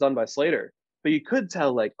 oh, this is done by Slater, but you could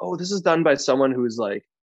tell like, oh, this is done by someone who's like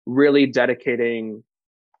really dedicating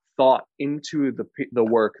thought into the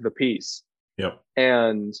work, the piece. Yep.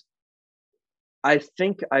 And I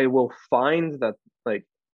think I will find that, like,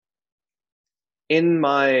 in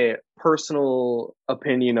my personal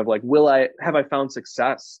opinion of like, have I found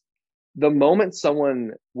success? The moment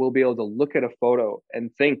someone will be able to look at a photo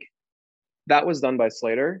and think that was done by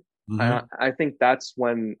Slater, Mm-hmm. I think that's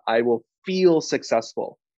when I will feel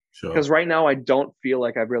successful. Sure. Because right now I don't feel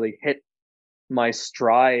like I've really hit my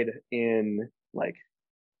stride in like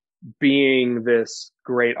being this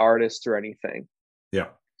great artist or anything. Yeah.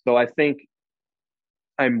 So I think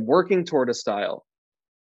I'm working toward a style,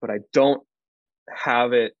 but I don't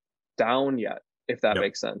have it down yet, if that Yep.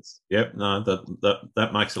 makes sense. Yep. No,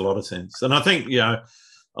 that makes a lot of sense. And I think,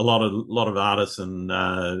 a lot of artists and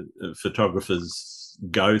photographers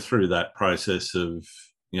go through that process of,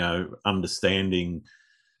 understanding,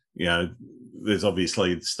 there's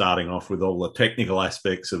obviously starting off with all the technical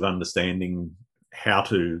aspects of understanding how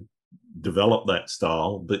to develop that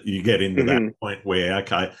style, but you get into that point where,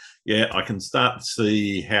 okay, yeah, I can start to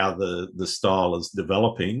see how the style is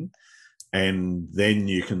developing, and then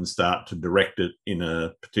you can start to direct it in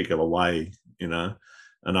a particular way, and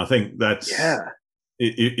I think that's, Yeah.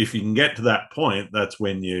 if you can get to that point, that's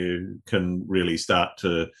when you can really start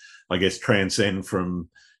to, I guess, transcend from,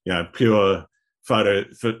 pure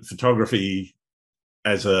photography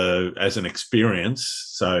as an experience.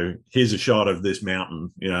 So here's a shot of this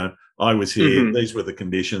mountain, I was here, these were the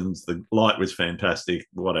conditions, the light was fantastic,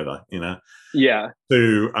 whatever, Yeah.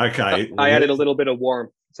 to, okay, I well, added a little bit of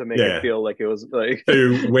warmth to make it feel like it was like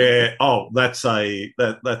to where, oh, that's a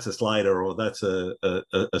Slater, or that's a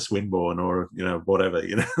Swinburne, or whatever.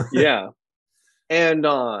 Yeah. And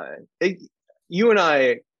you and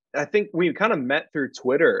I I think we kind of met through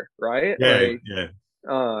Twitter, right? Yeah, yeah.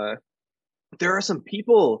 Uh, there are some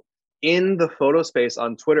people in the photo space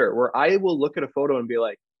on Twitter where I will look at a photo and be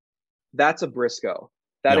like, that's a Briscoe.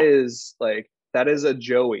 Yep. That is a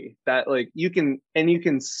Joey. That like you can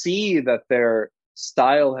see that their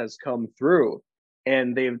style has come through,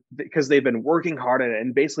 and because they've been working hard at it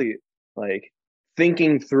and basically like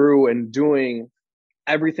thinking through and doing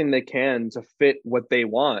everything they can to fit what they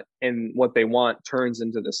want, and what they want turns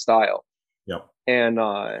into the style. Yep. And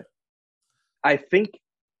I think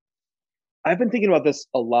I've been thinking about this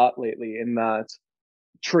a lot lately, in that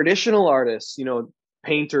traditional artists,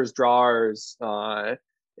 painters, drawers,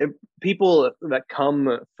 people that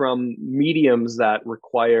come from mediums that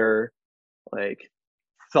require like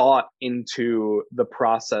thought into the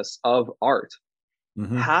process of art,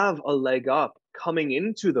 Mm-hmm. have a leg up coming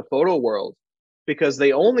into the photo world, because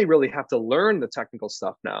they only really have to learn the technical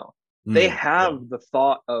stuff now. They Yeah. have the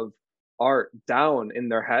thought of art down in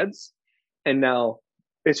their heads, and now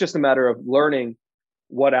it's just a matter of learning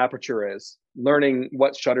what aperture is, learning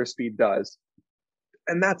what shutter speed does,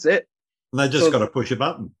 and that's it. And they just got So to push a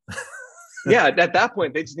button. yeah, at that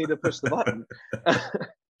point they just need to push the button.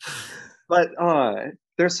 But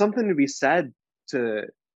there's something to be said to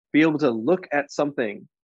be able to look at something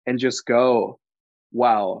and just go,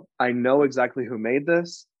 wow, I know exactly who made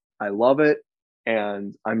this. I love it.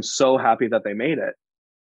 And I'm so happy that they made it.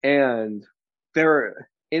 And there,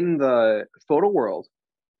 in the photo world,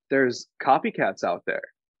 there's copycats out there.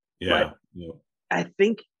 But Yeah. Yeah. I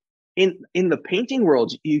think in the painting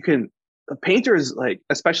world, you can, painters, like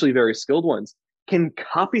especially very skilled ones, can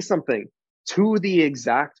copy something to the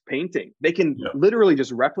exact painting. They can Yeah. literally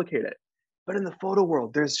just replicate it. But in the photo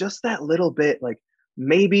world, there's just that little bit, like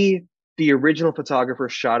maybe the original photographer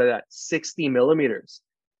shot it at 60 millimeters,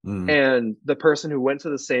 Mm. and the person who went to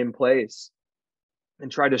the same place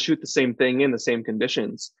and tried to shoot the same thing in the same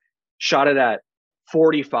conditions shot it at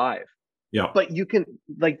 45. Yeah. But you can,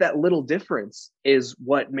 like, that little difference is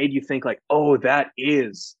what made you think like, oh, that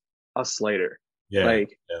is a Slater. Yeah.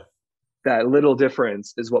 Like, Yeah. that little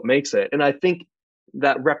difference is what makes it. And I think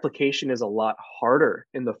that replication is a lot harder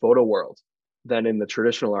in the photo world than in the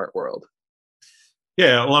traditional art world.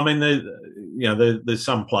 Yeah, well, I mean, there's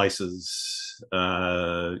some places,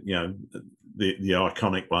 the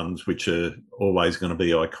iconic ones, which are always going to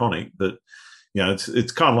be iconic. But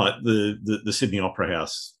it's kind of like the Sydney Opera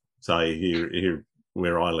House, say here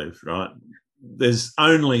where I live, right? There's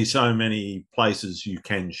only so many places you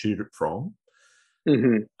can shoot it from,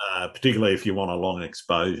 Mm-hmm. particularly if you want a long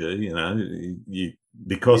exposure.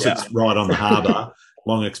 Because Yeah. it's right on the harbour,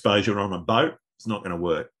 long exposure on a boat, it's not going to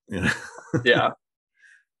work. Yeah.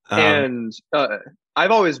 Um, And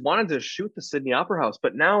I've always wanted to shoot the Sydney Opera House,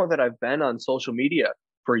 but now that I've been on social media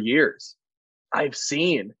for years, I've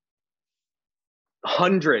seen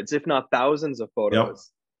hundreds, if not thousands, of yep.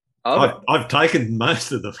 photos of it. I've taken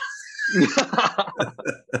most of them.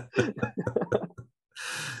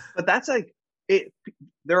 But that's like it.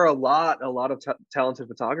 There are a lot of talented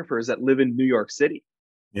photographers that live in New York City,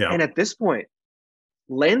 Yeah. and at this point,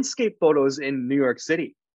 landscape photos in New York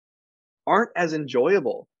City aren't as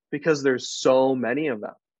enjoyable because there's so many of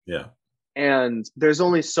them. Yeah. And there's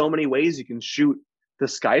only so many ways you can shoot the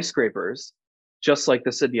skyscrapers, just like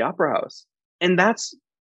the Sydney Opera House. And that's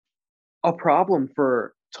a problem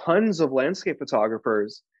for tons of landscape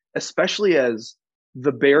photographers, especially as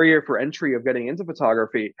the barrier for entry of getting into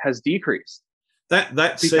photography has decreased.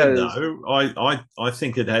 That said, Because though, I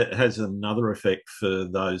think it has another effect for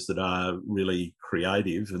those that are really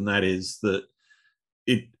creative, and that is that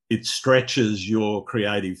it stretches your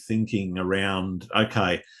creative thinking around.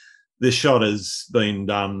 Okay, this shot has been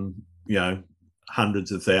done,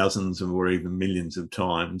 hundreds of thousands or even millions of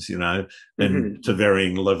times, mm-hmm, and to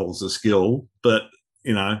varying levels of skill. But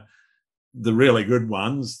the really good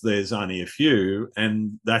ones, there's only a few,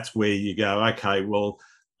 and that's where you go, okay, well,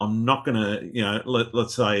 I'm not going to,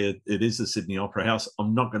 let's say it is the Sydney Opera House.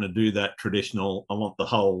 I'm not going to do that traditional. I want the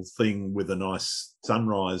whole thing with a nice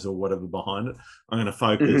sunrise or whatever behind it. I'm going to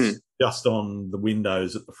mm-hmm, focus just on the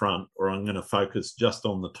windows at the front, or I'm going to focus just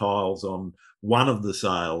on the tiles on one of the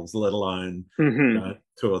sails, let alone mm-hmm.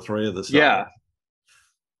 two or three of the sails. Yeah.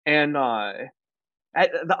 And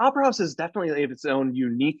the Opera House is definitely its own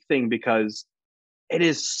unique thing, because it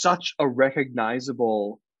is such a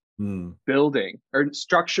recognizable building or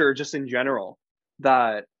structure just in general,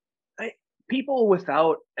 that people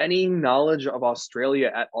without any knowledge of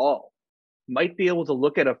Australia at all might be able to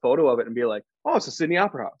look at a photo of it and be like, oh, it's a Sydney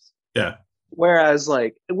Opera House. Yeah. Whereas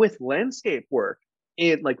like with landscape work,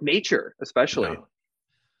 in like nature especially, Yeah.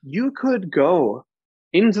 you could go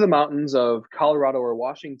into the mountains of Colorado or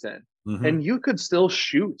Washington, Mm-hmm. and you could still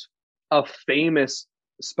shoot a famous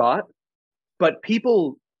spot, but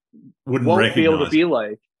people Wouldn't won't be able to recognize be it.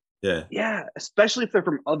 like, Yeah. yeah, especially if they're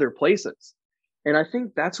from other places. And I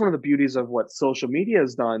think that's one of the beauties of what social media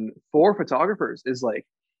has done for photographers is like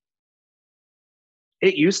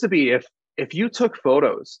it used to be if you took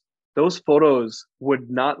photos, those photos would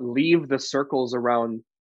not leave the circles around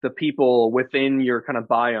the people within your kind of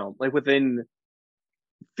biome, like within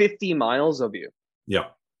 50 miles of you.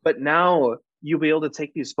 Yep. But now you'll be able to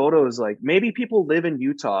take these photos. Like maybe people live in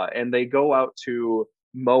Utah and they go out to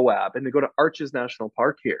Moab and they go to Arches National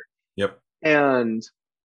Park here. Yep. And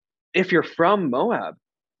if you're from Moab,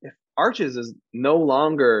 if Arches is no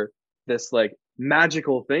longer this like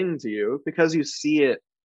magical thing to you because you see it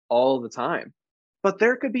all the time. But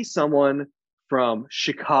there could be someone from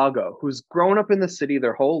Chicago who's grown up in the city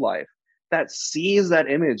their whole life that sees that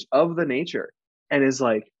image of the nature and is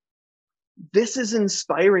like, this is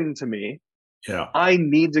inspiring to me. Yeah. I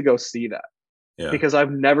need to go see that Yeah. because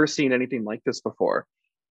I've never seen anything like this before.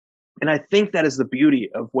 And I think that is the beauty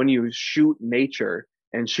of when you shoot nature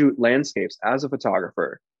and shoot landscapes as a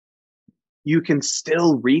photographer, you can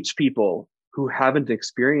still reach people who haven't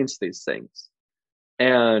experienced these things.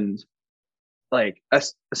 And like,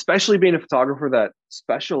 especially being a photographer that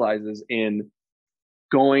specializes in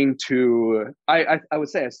going to, I would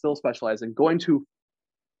say I still specialize in going to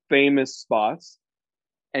famous spots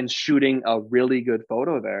and shooting a really good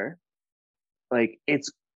photo there. Like,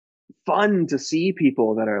 it's fun to see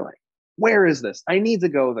people that are like, where is this? I need to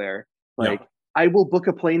go there. Yeah. Like, I will book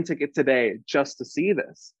a plane ticket today just to see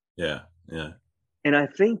this. Yeah. Yeah. And I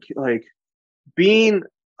think like being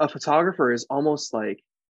a photographer is almost like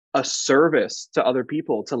a service to other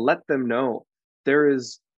people to let them know there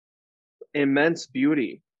is immense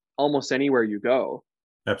beauty almost anywhere you go.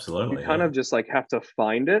 You Absolutely. kind Yeah. of just like have to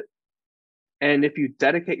find it. And if you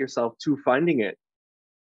dedicate yourself to finding it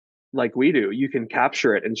like we do, you can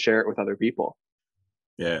capture it and share it with other people.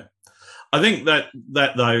 Yeah. I think that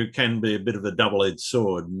though can be a bit of a double-edged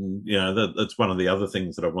sword, and that's one of the other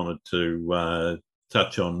things that I wanted to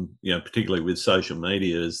touch on. Particularly with social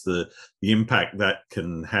media, is the impact that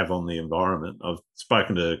can have on the environment. I've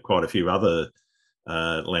spoken to quite a few other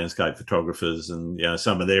landscape photographers, and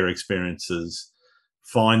some of their experiences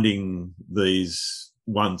finding these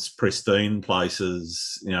once pristine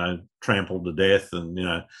places, trampled to death, and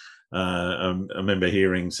I remember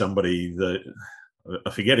hearing somebody that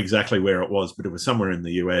I forget exactly where it was, but it was somewhere in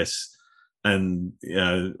the US, and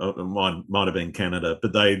it might have been Canada.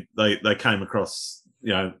 But they came across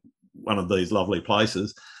one of these lovely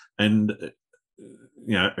places, and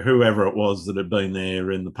whoever it was that had been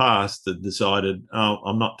there in the past had decided, oh,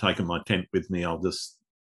 I'm not taking my tent with me. I'll just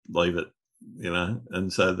leave it,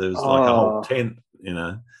 And so there was like a whole tent.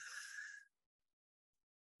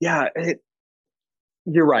 Yeah,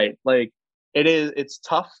 you're right. Like it's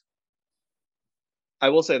tough. I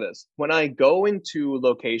will say this. When I go into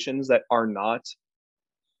locations that are not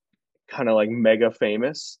kind of like mega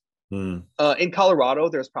famous, in Colorado,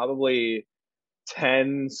 there's probably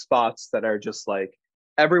 10 spots that are just like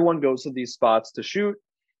everyone goes to these spots to shoot.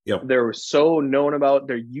 Yep. They're so known about.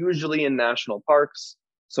 They're usually in national parks.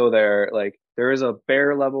 So they're like, there is a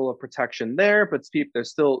bare level of protection there, but there's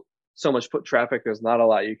still so much foot traffic. There's not a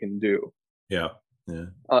lot you can do. Yeah. Yeah.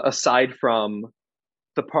 Aside from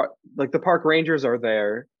the park, like the park rangers are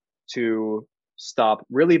there to stop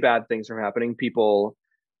really bad things from happening. People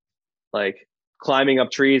like climbing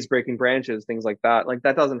up trees, breaking branches, things like that. Like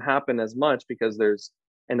that doesn't happen as much because there's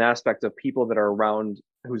an aspect of people that are around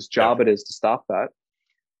whose job Yep. it is to stop that.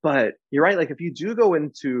 But you're right. Like if you do go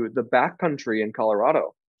into the backcountry in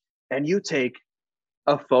Colorado and you take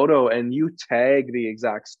a photo and you tag the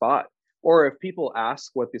exact spot, or if people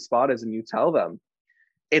ask what the spot is and you tell them,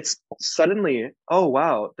 it's suddenly, oh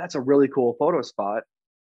wow, that's a really cool photo spot.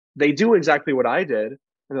 They do exactly what I did. And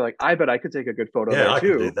they're like, I bet I could take a good photo Yeah, there I could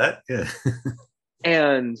do too. that. Yeah.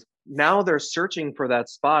 And now they're searching for that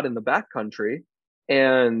spot in the backcountry,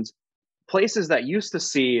 and places that used to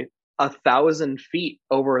see 1,000 feet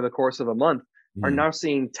over the course of a month are now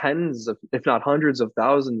seeing tens of, if not hundreds of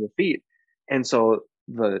thousands of feet. And so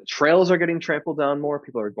the trails are getting trampled down more.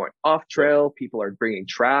 People are going off trail. People are bringing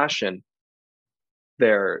trash and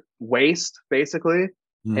their waste, basically.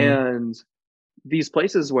 And these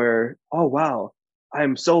places where, oh, wow,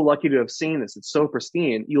 I'm so lucky to have seen this. It's so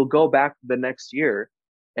pristine. You'll go back the next year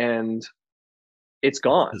and it's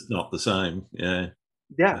gone. It's not the same. Yeah.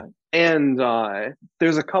 Yeah. And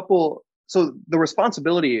there's a couple. So the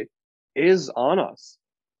responsibility is on us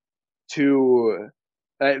to,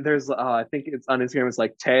 I think it's on Instagram, it's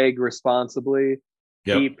like tag responsibly.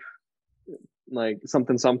 Yep. ape, like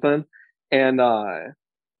something something, and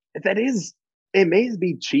that is, it may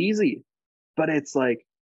be cheesy, but it's like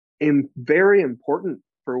very important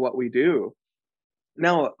for what we do.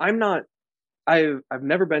 Now, I've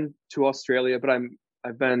never been to Australia, but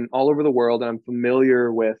I've been all over the world, and I'm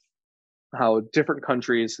familiar with how different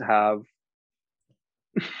countries have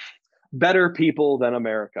better people than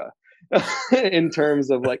America in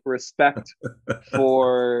terms of like respect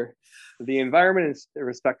for the environment and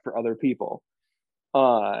respect for other people.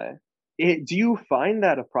 Uh, do you find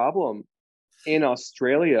that a problem in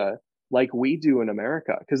Australia like we do in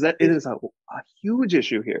America? Because that it is a huge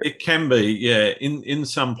issue here. It can be, yeah. In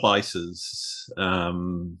some places,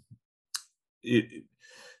 it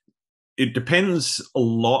it depends a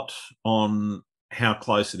lot on how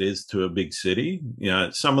close it is to a big city. You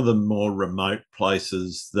know, some of the more remote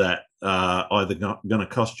places that are either going to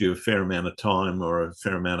cost you a fair amount of time or a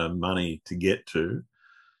fair amount of money to get to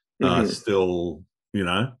are Mm-hmm. still, you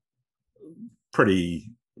know,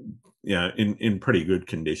 pretty, you know, in pretty good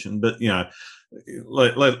condition. But, you know,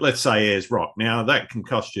 let's say Ayers Rock. Now, that can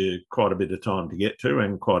cost you quite a bit of time to get to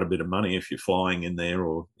and quite a bit of money if you're flying in there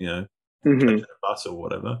or, you know, Mm-hmm. catching a bus or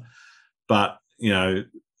whatever. But, you know,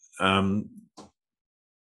 um,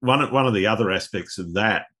 one of the other aspects of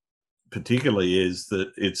that particularly is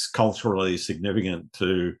that it's culturally significant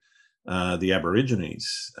to the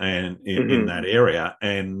Aborigines and in Mm-hmm. that area.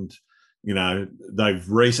 And, you know, they've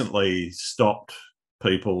recently stopped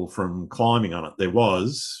people from climbing on it. There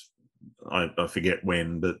was, I forget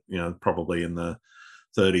when, but, you know, probably in the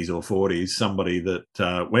 30s or 40s, somebody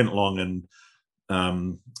that went along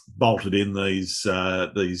and bolted in these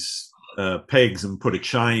pegs and put a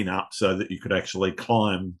chain up so that you could actually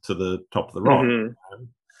climb to the top of the rock. Mm-hmm.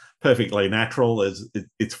 Perfectly natural, as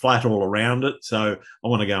it's flat all around it. So I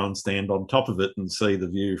want to go and stand on top of it and see the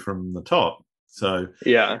view from the top. So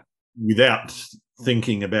Yeah. without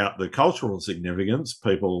thinking about the cultural significance,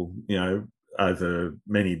 people, you know, over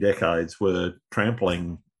many decades were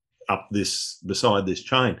trampling up this beside this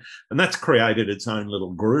chain, and that's created its own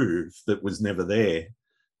little groove that was never there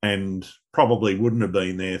and probably wouldn't have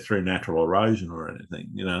been there through natural erosion or anything,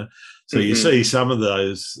 you know. So you Mm-hmm. see some of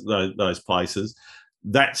those places.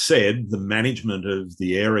 That said, the management of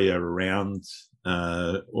the area around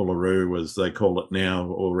Uluru, as they call it now,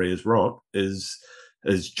 or Ayers Rock,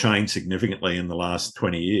 has changed significantly in the last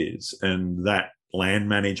 20 years. And that land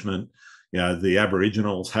management, you know, the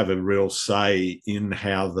Aboriginals have a real say in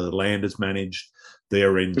how the land is managed.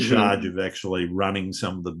 They're in Mm-hmm. charge of actually running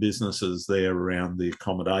some of the businesses there around the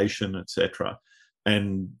accommodation, etc.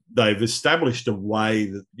 And they've established a way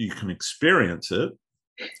that you can experience it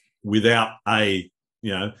without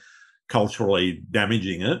you know, culturally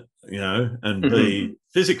damaging it, you know, and Mm-hmm. B,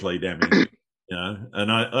 physically damaging, you know.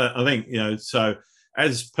 And I think, you know, so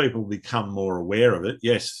as people become more aware of it,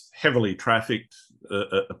 yes, heavily trafficked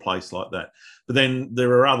a place like that. But then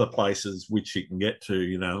there are other places which you can get to,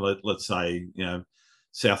 you know, let's say, you know,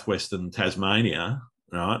 southwestern Tasmania,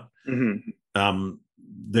 right? Mm-hmm.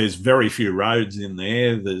 There's very few roads in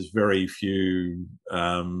there. There's very few,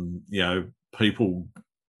 you know, people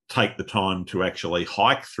take the time to actually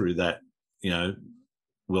hike through that, you know,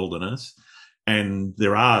 wilderness. And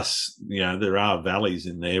there are, you know, there are valleys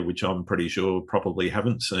in there which I'm pretty sure probably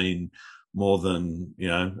haven't seen more than, you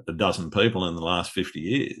know, a dozen people in the last 50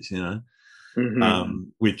 years, you know, Mm-hmm.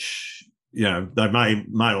 which, you know, they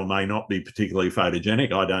may or may not be particularly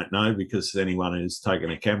photogenic. I don't know, because anyone who's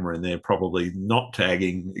taken a camera in there probably not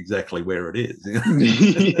tagging exactly where it is. You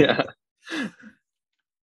know? Yeah.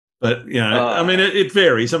 But, you know, I mean, Uh, it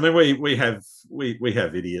varies. I mean, we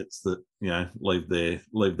have idiots that, you know,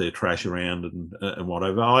 leave their trash around and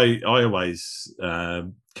whatever. I always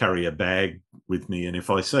carry a bag with me, and if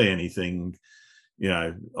I see anything, you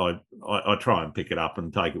know, I try and pick it up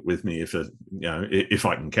and take it with me if you know, if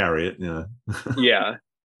I can carry it, you know. yeah.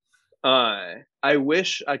 I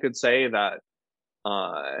wish I could say that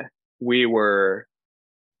uh, we were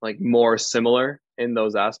like more similar in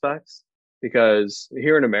those aspects, because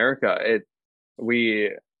here in America,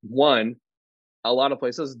 we one a lot of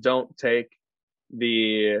places don't take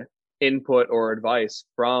the input or advice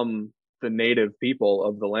from the native people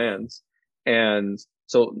of the lands, and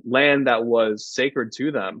so land that was sacred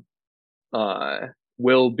to them uh,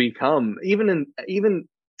 will become, even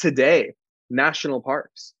today, national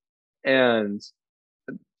parks, and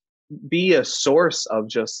be a source of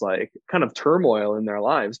just like kind of turmoil in their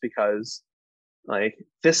lives, because like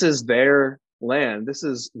this is their land, this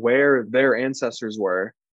is where their ancestors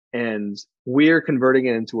were, and we're converting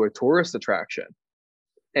it into a tourist attraction.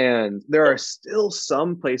 And there are still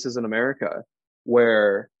some places in America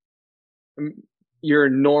where your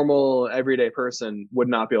normal everyday person would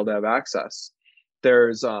not be able to have access.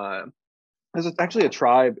 There's there's actually a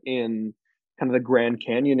tribe in kind of the Grand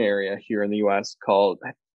Canyon area here in the U.S. called,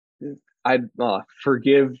 I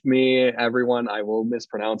forgive me, everyone, I will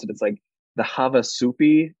mispronounce it. It's like the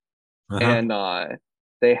Havasupai, Uh-huh. and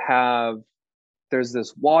they have there's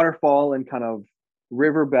this waterfall and kind of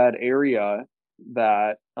riverbed area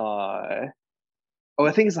that oh,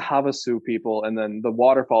 I think it's the Havasu people, and then the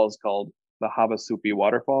waterfall is called the Havasupai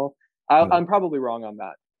waterfall. Yeah. I'm probably wrong on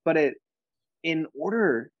that, but in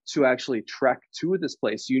order to actually trek to this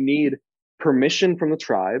place, you need permission from the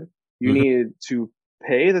tribe. You Mhm. need to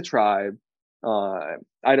pay the tribe.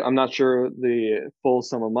 I'm not sure the full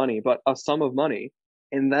sum of money, but a sum of money,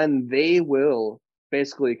 and then they will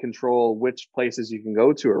basically control which places you can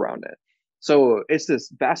go to around it. So it's this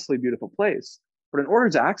vastly beautiful place. But in order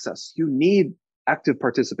to access, you need active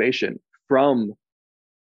participation from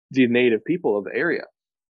the native people of the area.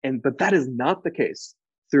 But that is not the case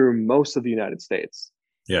through most of the United States.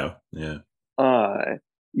 Yeah. Yeah. Uh,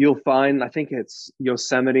 you'll find, I think it's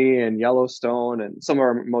Yosemite and Yellowstone and some of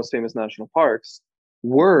our most famous national parks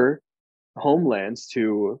were homelands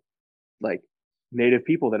to like native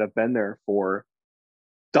people that have been there for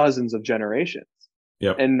dozens of generations.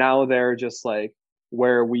 Yep. And now they're just like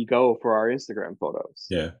where we go for our Instagram photos.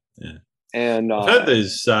 Yeah. Yeah. And I've heard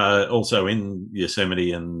there's also in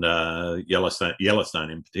Yosemite and Yellowstone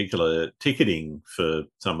in particular, ticketing for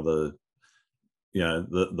some of the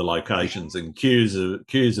the locations, and queues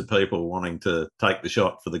of people wanting to take the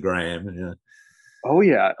shot for the gram. Yeah. oh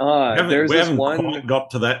yeah, there's We this haven't one. quite got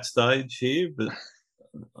to that stage here, but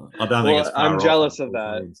I don't think it's Well, I'm far off, jealous of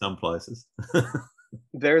that. unfortunately, in some places.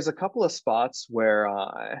 There's a couple of spots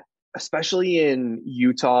where, especially in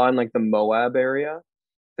Utah and like the Moab area,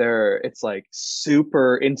 there it's like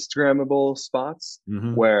super Instagrammable spots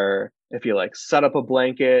Hmm. where if you like set up a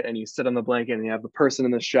blanket and you sit on the blanket and you have the person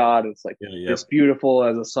in the shot, it's like Yeah, this yep. beautiful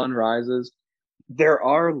as the sun rises. There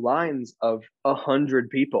are lines of 100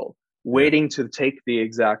 people Yeah. waiting to take the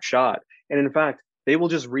exact shot, and in fact, they will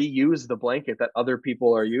just reuse the blanket that other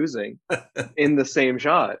people are using in the same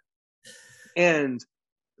shot. And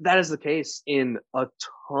that is the case in a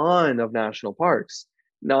ton of national parks.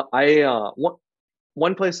 Now,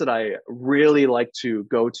 one place that I really like to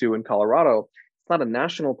go to in Colorado, it's not a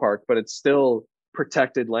national park, but it's still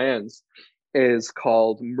protected lands, is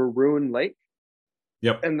called Maroon Lake.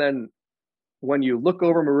 Yep. And then when you look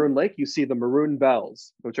over Maroon Lake, you see the Maroon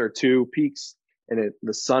Bells, which are two peaks, and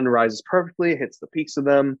the sun rises perfectly, hits the peaks of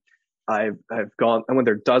them. I went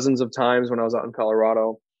there dozens of times when I was out in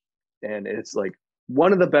Colorado, and it's like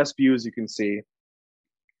one of the best views you can see.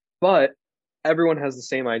 But everyone has the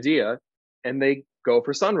same idea, and they go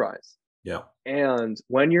for sunrise. Yep. And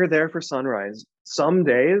when you're there for sunrise, some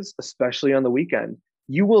days, especially on the weekend,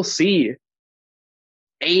 you will see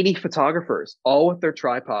 80 photographers, all with their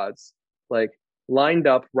tripods, like lined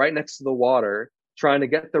up right next to the water, trying to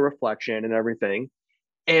get the reflection and everything.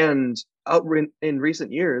 And in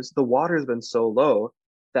recent years, the water has been so low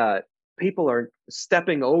that people are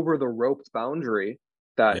stepping over the roped boundary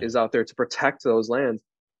that Yeah. is out there to protect those lands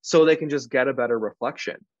so they can just get a better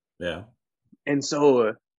reflection. Yeah. And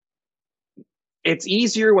so it's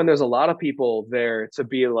easier when there's a lot of people there to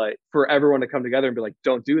be like, for everyone to come together and be like,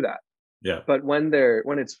 don't do that. Yeah. But when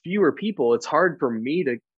it's fewer people, it's hard for me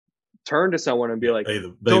to turn to someone and be Yeah. like, Be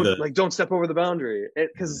the don't step over the boundary.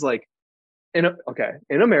 Because it's like, in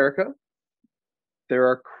America, there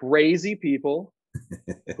are crazy people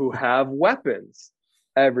who have weapons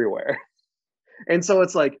everywhere. And so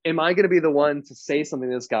it's like, am I going to be the one to say something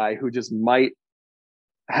to this guy who just might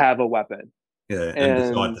have a weapon? yeah, and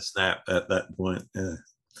decide And to snap at that point. Yeah.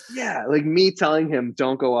 yeah, like me telling him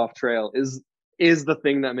don't go off trail is the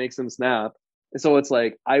thing that makes him snap. And so it's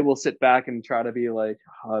like I will sit back and try to be like,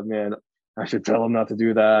 oh man, I should tell him not to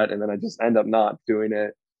do that, and then I just end up not doing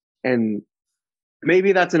it. And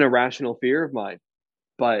maybe that's an irrational fear of mine,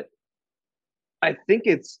 but I think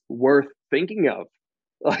it's worth thinking of,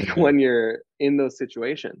 like Yeah. when you're in those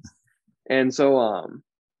situations. And so,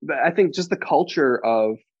 but I think just the culture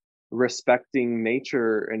of respecting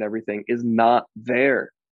nature and everything is not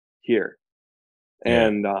there here, Yeah.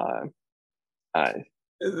 and I I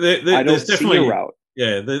There's don't see a definitely, route.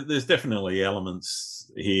 there's definitely elements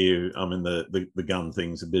here. I mean, the gun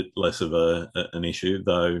thing's a bit less of an issue,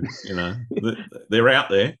 though. They're out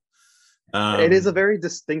there. It is a Um, very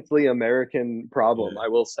distinctly American problem, yeah, I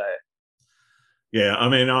will say. yeah. I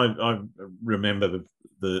mean, I remember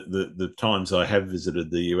the times I have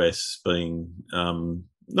visited the US being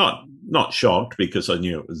not shocked because I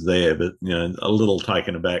knew it was there, but a little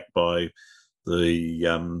taken aback by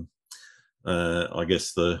the I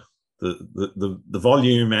guess the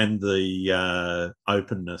volume and the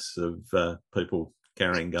openness of people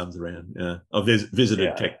carrying guns around. Yeah, I've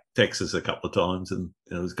visited Yeah. Texas a couple of times, and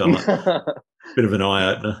it was kind of a bit of an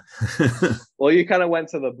eye opener. Well, you kind of went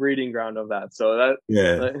to the breeding ground of that, so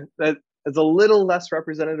Yeah, that is a little less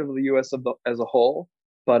representative of the U.S. as a whole.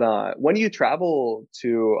 But when you travel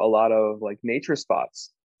to a lot of like nature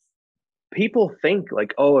spots, people think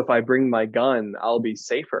like, oh, if I bring my gun, I'll be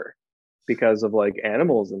safer because of like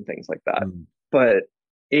animals and things like that. mm, But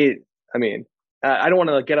it, I mean, I don't want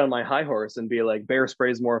to like get on my high horse and be like bear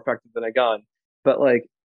spray is more effective than a gun, but like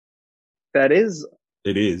that is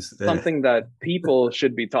it is. Yeah, something that people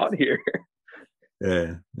should be taught here.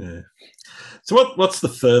 yeah, yeah. So, what's the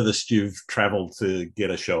furthest you've travelled to get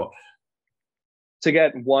a shot? To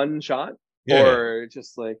get one shot Yeah. or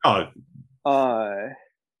just like Oh, uh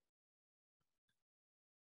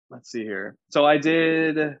let's see here. So I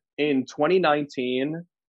did in 2019,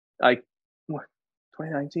 I what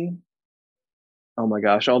 2019? Oh my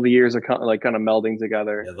gosh, all the years are kind of melding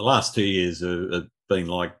together. yeah. The last 2 years have been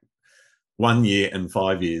like 1 year and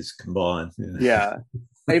 5 years combined. Yeah. Yeah.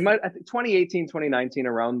 I think 2018, 2019,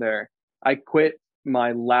 around there. I quit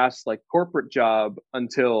my last like corporate job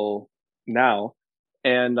until now.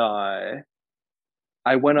 And I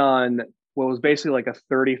went on what was basically like a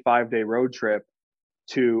 35-day road trip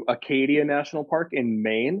to Acadia National Park in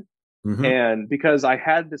Maine. Mm-hmm. And because I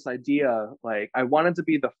had this idea, like I wanted to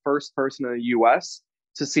be the first person in the US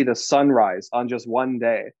to see the sunrise on just one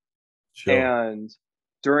day. Sure. And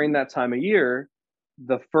during that time of year,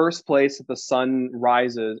 the first place that the sun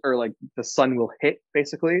rises or like the sun will hit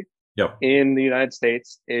basically Yep. in the United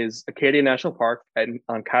States is Acadia National Park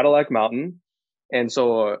on Cadillac Mountain. And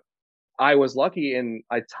so I was lucky and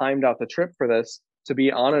I timed out the trip for this to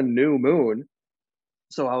be on a new moon.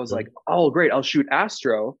 So I was like, oh, great, I'll shoot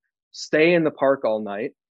Astro, stay in the park all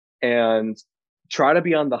night, and try to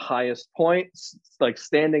be on the highest point, like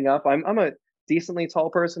standing up. I'm a decently tall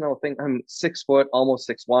person. I think I'm 6 foot, almost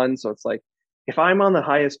 6'1". So it's like, if I'm on the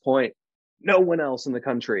highest point, no one else in the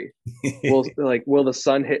country will the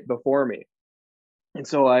sun hit before me. And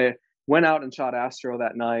so I went out and shot Astro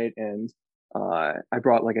that night, and I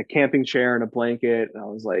brought like a camping chair and a blanket, and I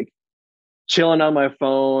was like chilling on my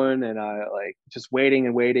phone, and I like just waiting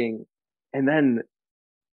and waiting, and then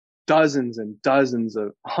dozens and dozens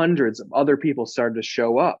of hundreds of other people started to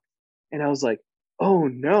show up, and I was like, oh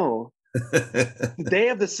no, they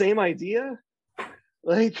have the same idea.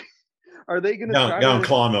 Like, are they gonna try Go and to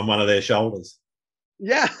climb on one of their shoulders.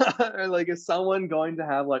 yeah, or like is someone going to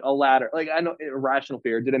have like a ladder? Like I know irrational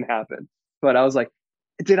fear didn't happen, but I was like,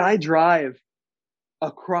 did I drive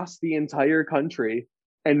across the entire country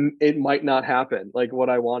and it might not happen like what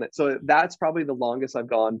I wanted? So that's probably the longest I've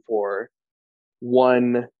gone for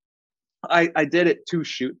one. I did it to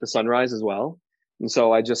shoot the sunrise as well. And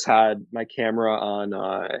so I just had my camera on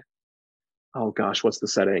oh gosh, what's the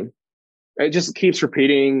setting? It just keeps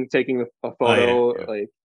repeating, taking a Oh yeah, photo, yeah. like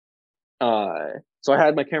so I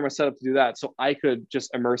had my camera set up to do that so I could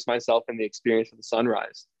just immerse myself in the experience of the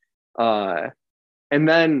sunrise. And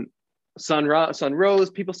then sun rose,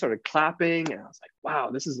 people started clapping, and I was like,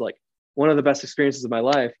 wow, this is like one of the best experiences of my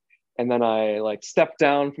life. And then I like stepped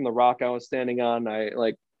down from the rock I was standing on. I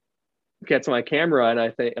like get to my camera and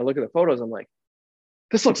I look at the photos. I'm like,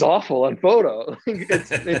 this looks awful on photo.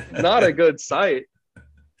 It's not a good sight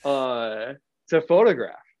to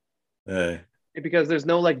photograph Yeah. because there's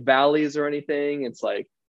no like valleys or anything. It's like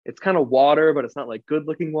it's kind of water, but it's not like good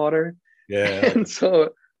looking water. Yeah. And so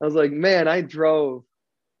I was like, man, I drove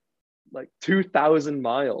like 2,000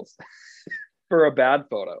 miles for a bad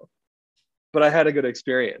photo, but I had a good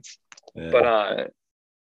experience. But Yeah.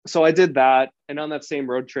 so I did that, and on that same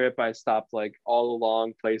road trip, I stopped like all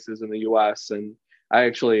along places in the U.S. And I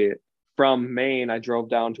actually, from Maine, I drove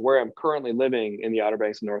down to where I'm currently living in the Outer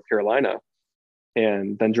Banks of North Carolina,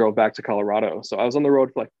 and then drove back to Colorado. So I was on the road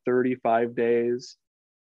for like 35 days.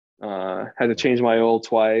 Had to change my oil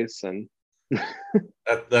twice, and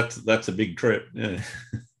That's a big trip. Yeah.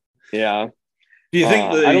 yeah, Do you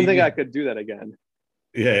think I don't think I could do that again.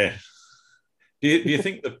 yeah? Do you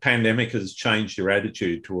think the pandemic has changed your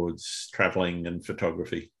attitude towards traveling and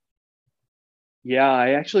photography? Yeah,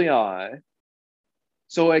 I actually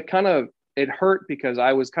so it hurt because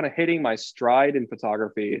I was kind of hitting my stride in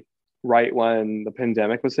photography right when the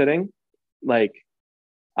pandemic was hitting. Like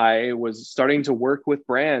I was starting to work with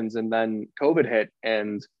brands and then COVID hit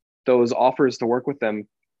and those offers to work with them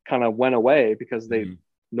kind of went away because they Mm.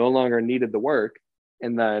 no longer needed the work.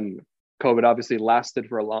 And then COVID obviously lasted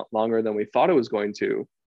for a lot longer than we thought it was going to.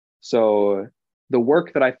 So the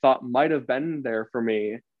work that I thought might have been there for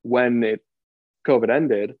me when it COVID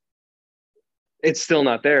ended, it's still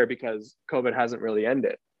not there because COVID hasn't really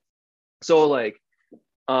ended. So like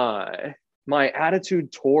my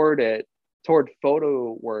attitude toward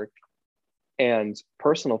photo work and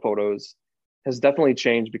personal photos has definitely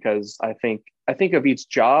changed, because I think of each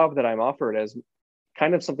job that I'm offered as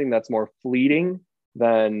kind of something that's more fleeting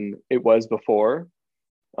than it was before.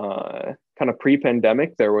 Kind of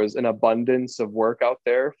pre-pandemic, there was an abundance of work out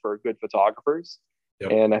there for good photographers.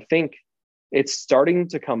 Yep. And I think it's starting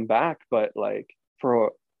to come back, but like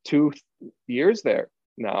for 2 years there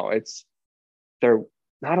now, there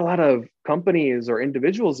not a lot of companies or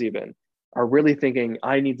individuals even are really thinking,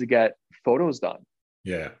 I need to get photos done.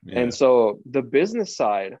 Yeah. And so the business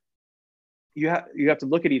side, you have to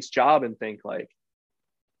look at each job and think like,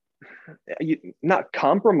 not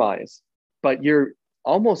compromise, but you're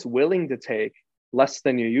almost willing to take less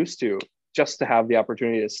than you used to just to have the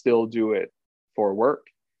opportunity to still do it for work.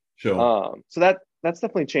 Sure. So that's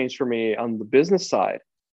definitely changed for me on the business side.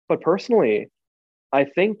 But personally, I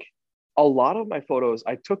think a lot of my photos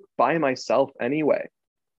I took by myself anyway,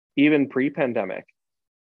 even pre-pandemic.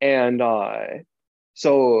 And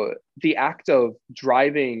so the act of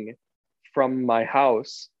driving from my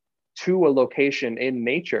house to a location in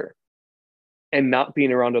nature and not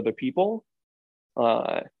being around other people,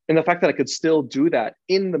 and the fact that I could still do that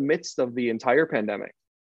in the midst of the entire pandemic,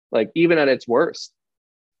 like even at its worst,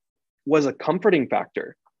 was a comforting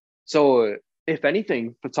factor. So if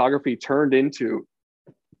anything, photography turned into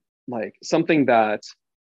like something that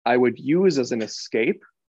I would use as an escape,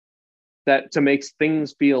 that to make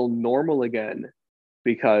things feel normal again,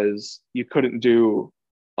 because you couldn't do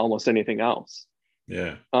almost anything else.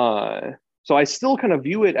 Yeah. So I still kind of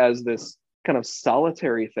view it as this kind of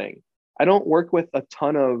solitary thing. I don't work with a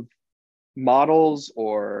ton of models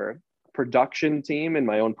or production team in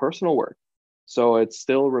my own personal work. So it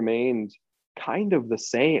still remained kind of the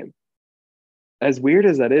same. As weird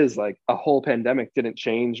as that is, like a whole pandemic didn't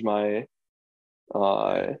change my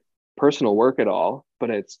personal work at all, but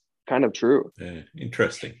it's kind of true. Yeah,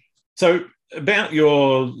 interesting. So about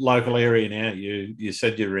your local area now, you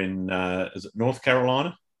said you're in, is it North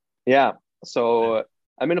Carolina? Yeah. So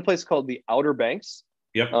I'm in a place called the Outer Banks.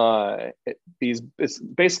 Yep. It's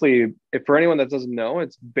basically, if for anyone that doesn't know,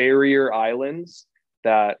 it's barrier islands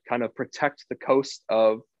that kind of protect the coast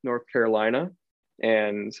of North Carolina.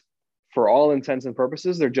 And for all intents and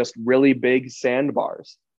purposes, they're just really big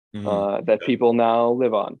sandbars that people now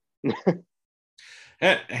live on.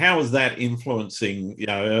 How is that influencing? You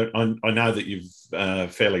know, I know that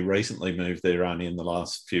you've fairly recently moved there, only in the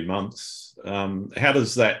last few months. How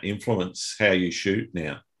does that influence how you shoot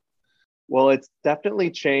now? Well, it's definitely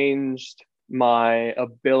changed my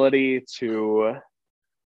ability to.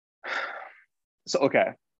 So,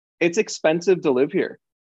 okay, it's expensive to live here,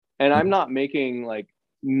 and I'm not making like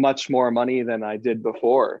much more money than I did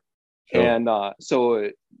before. Sure. And so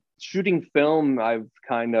shooting film, I've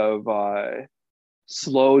kind of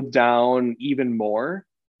slowed down even more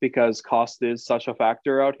because cost is such a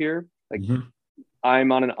factor out here. Like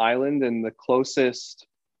I'm on an island, and the closest,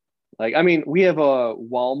 like, I mean, we have a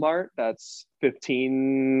Walmart that's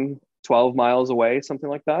 15, 12 miles away, something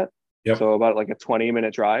like that. Yep. So about like a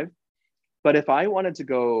 20-minute drive. But if I wanted to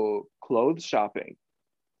go clothes shopping,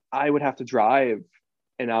 I would have to drive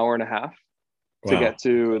an hour and a half to get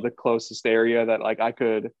to the closest area that like I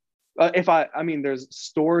could. I mean, there's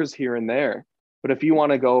stores here and there, but if you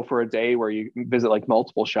want to go for a day where you visit like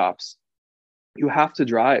multiple shops, you have to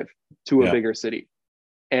drive to a bigger city.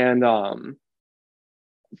 And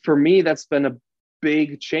for me, that's been a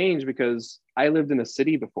big change because I lived in a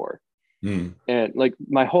city before. And like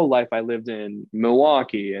my whole life, I lived in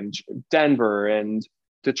Milwaukee and Denver and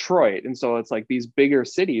Detroit. And so it's like these bigger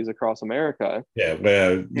cities across America. Yeah,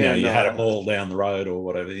 where you had them all down the road or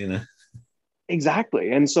whatever,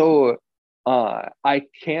 Exactly. And so I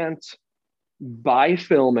can't buy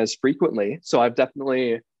film as frequently. So I've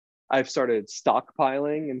started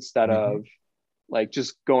stockpiling instead of like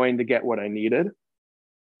just going to get what I needed.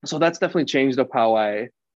 So that's definitely changed up how I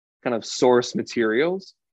kind of source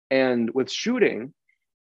materials. And with shooting,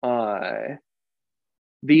 the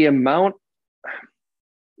amount,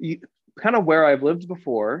 kind of where I've lived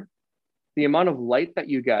before, the amount of light that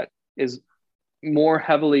you get is more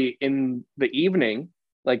heavily in the evening,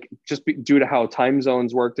 like just due to how time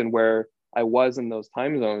zones worked and where I was in those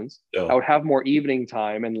time zones. I would have more evening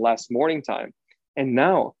time and less morning time. And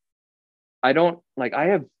now I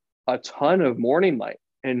have a ton of morning light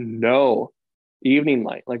and no evening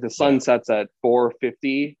light. Like the sun sets at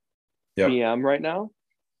 4:50 p.m. right now.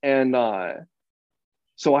 And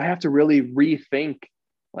so I have to really rethink.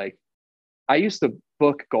 Like I used to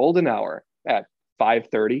book golden hour at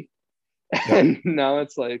 5:30. Yeah. And now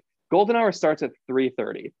it's like golden hour starts at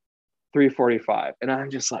 3:30, 3:45. And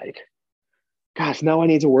I'm just like, gosh, now I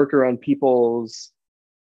need to work around people's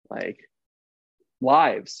like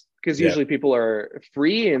lives, because Yeah. usually people are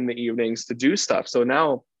free in the evenings to do stuff. So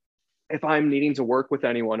now if I'm needing to work with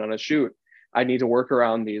anyone on a shoot, I need to work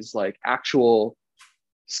around these like actual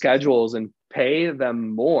schedules and pay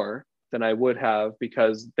them more than I would have,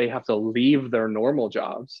 because they have to leave their normal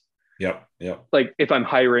jobs. Yep. Yep. Like if I'm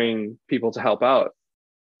hiring people to help out.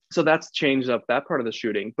 So that's changed up that part of the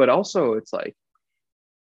shooting. But also it's like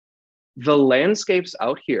the landscapes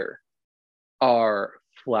out here are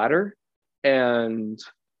flatter and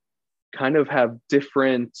kind of have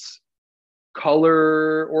different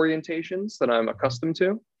color orientations that I'm accustomed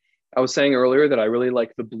to. I was saying earlier that I really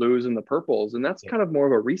like the blues and the purples, and that's kind of more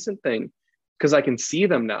of a recent thing because I can see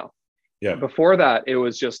them now. Yeah. Before that, it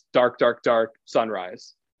was just dark, dark, dark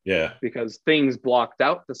sunrise. Yeah. Because things blocked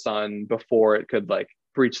out the sun before it could like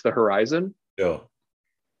breach the horizon. Sure.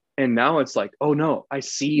 And now it's like, oh no, I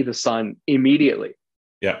see the sun immediately.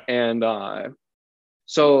 Yeah. And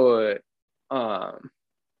so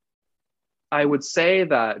I would say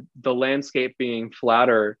that the landscape being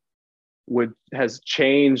flatter has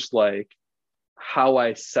changed like how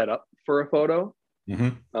I set up for a photo,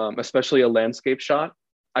 especially a landscape shot.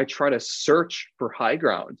 I try to search for high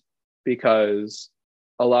ground because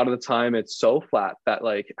a lot of the time it's so flat that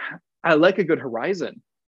like I like a good horizon,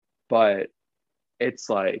 but it's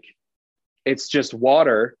like it's just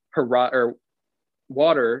water, or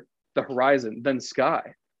water, the horizon, then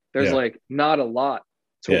sky. There's like not a lot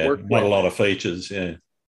to work with. Not a lot of features. Yeah.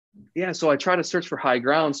 Yeah. So I try to search for high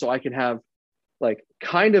ground so I can have like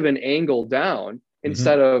kind of an angle down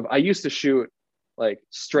instead of, I used to shoot like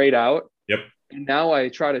straight out. Yep. And now I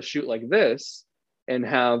try to shoot like this and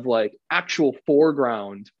have like actual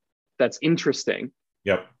foreground that's interesting.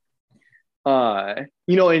 Yep.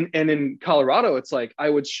 You know, and in Colorado, it's like I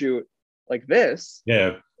would shoot like this.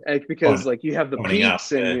 Yeah. Like, because like you have the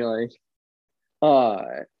peaks and you're like,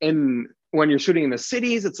 and when you're shooting in the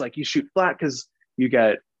cities, it's like you shoot flat because you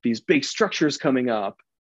get these big structures coming up.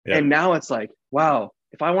 Yep. And now it's like, wow,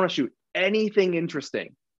 if I want to shoot anything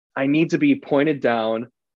interesting, I need to be pointed down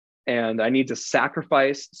and I need to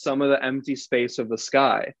sacrifice some of the empty space of the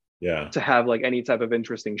sky to have like any type of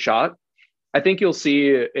interesting shot. I think you'll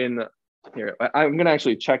see in here, I'm going to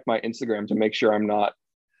actually check my Instagram to make sure I'm not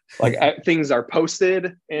like things are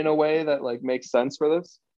posted in a way that like makes sense for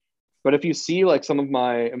this. But if you see like some of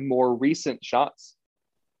my more recent shots,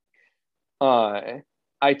 I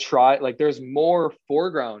try like there's more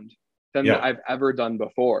foreground than I've ever done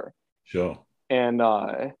before. Sure. And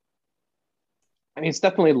I mean, it's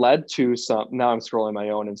definitely led to some. Now I'm scrolling my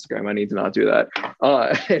own Instagram. I need to not do that.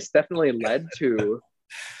 It's definitely led to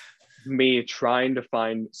me trying to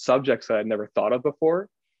find subjects that I'd never thought of before.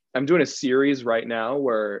 I'm doing a series right now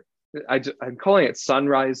where I'm calling it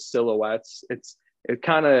Sunrise Silhouettes. It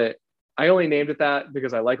kind of, I only named it that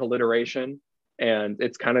because I like alliteration and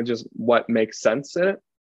it's kind of just what makes sense in it.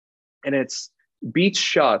 And it's beach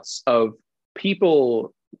shots of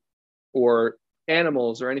people or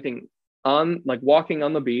animals or anything on like walking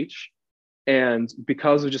on the beach. And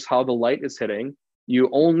because of just how the light is hitting, you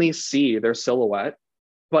only see their silhouette,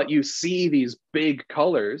 but you see these big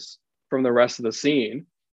colors from the rest of the scene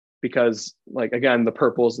because like, again, the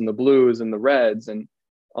purples and the blues and the reds. And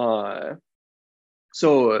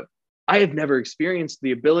so I have never experienced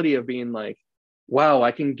the ability of being like, wow,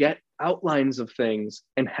 I can get outlines of things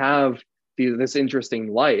and have this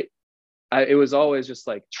interesting light. It was always just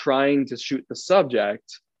like trying to shoot the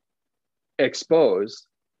subject exposed.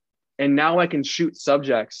 And now I can shoot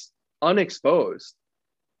subjects unexposed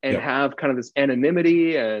and have kind of this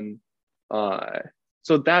anonymity. And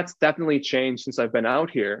so that's definitely changed since I've been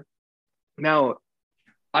out here. Now,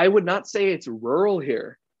 I would not say it's rural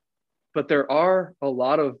here, but there are a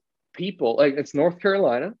lot of people, like it's North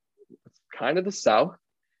Carolina, it's kind of the South.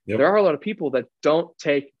 There are a lot of people that don't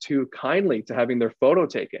take too kindly to having their photo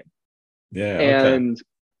taken. And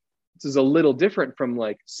this is a little different from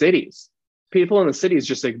like cities. People in the cities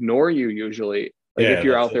just ignore you usually, like if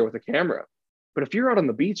you're out there with a camera. But if you're out on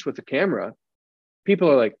the beach with a camera, people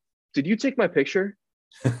are like, "Did you take my picture?"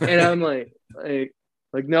 And I'm like,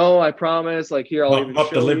 no, I promise. Like here, I'll even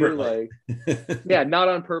show you. Like, not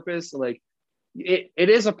on purpose. Like it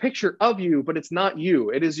is a picture of you, but it's not you.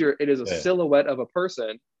 It is a silhouette of a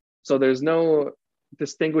person. So there's no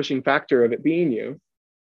distinguishing factor of it being you.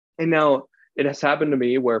 And now it has happened to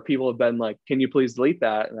me where people have been like, "Can you please delete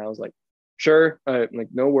that?" And I was like, "Sure." Like,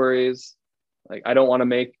 no worries. Like, I don't want to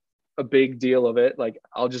make a big deal of it. Like,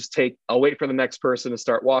 I'll wait for the next person to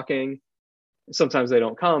start walking. sometimes they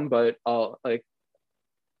don't come, but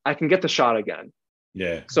I can get the shot again.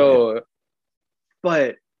 Yeah. So,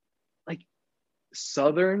 but like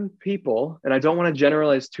Southern people, and I don't want to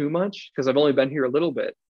generalize too much because I've only been here a little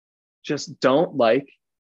bit, just don't like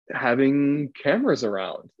having cameras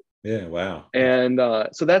around. Yeah. Wow. And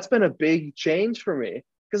so that's been a big change for me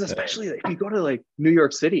because especially if you go to like New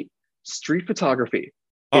York City, street photography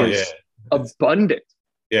is abundant.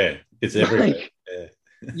 Yeah, it's everywhere. Like,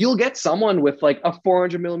 you'll get someone with like a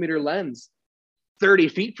 400 millimeter lens 30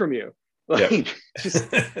 feet from you, like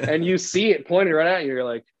and you see it pointed right at you. You're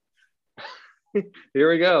like, here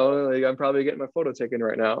we go. Like, I'm probably getting my photo taken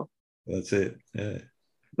right now. That's it. Yeah.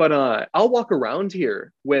 But I'll walk around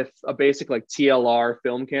here with a basic like TLR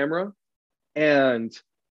film camera, and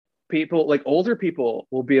people, like older people,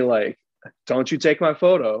 will be like, "Don't you take my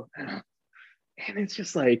photo?" And it's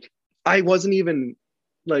just like, I wasn't even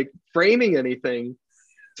like framing anything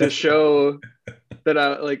to show that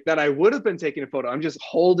I would have been taking a photo. I'm just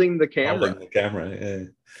holding the camera. Holding the camera, yeah.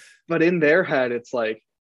 But in their head, it's like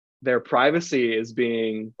their privacy is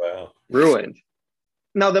being ruined.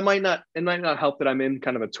 Now it might not help that I'm in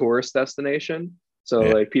kind of a tourist destination. So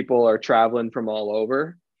like people are traveling from all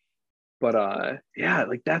over. But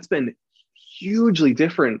like that's been hugely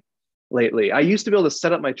different lately. I used to be able to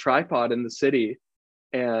set up my tripod in the city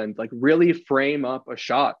and like really frame up a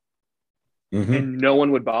shot and no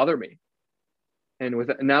one would bother me. And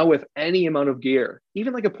with any amount of gear,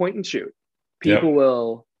 even like a point and shoot, people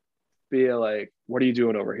will be like, "What are you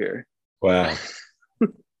doing over here?" Wow.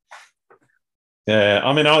 Yeah,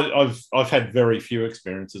 I mean, I've had very few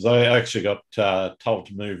experiences. I actually got told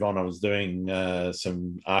to move on. I was doing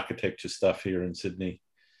some architecture stuff here in Sydney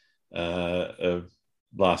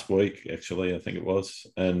last week, actually, I think it was.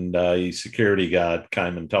 And a security guard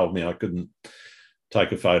came and told me I couldn't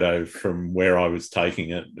take a photo from where I was taking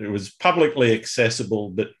it. It was publicly accessible,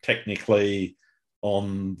 but technically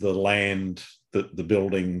on the land that the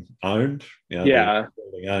building owned. The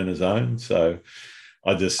building owners owned. So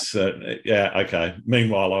I just, okay.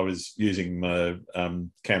 Meanwhile, I was using my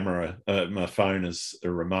camera, my phone as a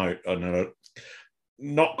remote. I know,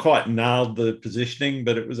 not quite nailed the positioning,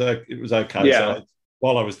 but it was okay. Yeah. So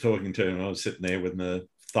while I was talking to him, I was sitting there with my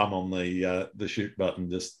thumb on the shoot button,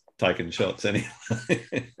 just taking shots anyway.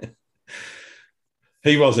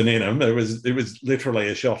 He wasn't in them. It was literally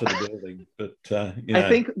a shot of the building. But I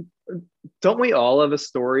think, don't we all have a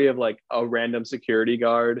story of like a random security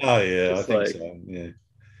guard? Oh yeah, I think so. Yeah.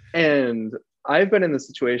 And I've been in the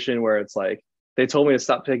situation where it's like they told me to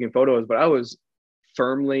stop taking photos, but I was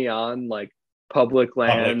firmly on like public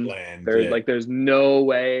land. There's no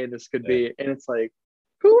way this could be. And it's like,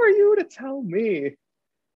 who are you to tell me?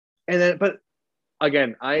 And then, but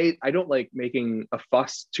again, I don't like making a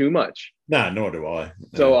fuss too much. No, nor do I. No.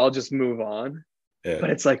 So I'll just move on. Yeah.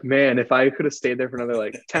 But it's like, man, if I could have stayed there for another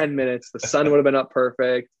like 10 minutes, the sun would have been up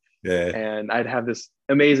perfect. Yeah. And I'd have this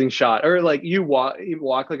amazing shot. Or like you walk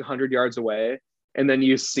like 100 yards away and then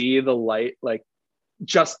you see the light like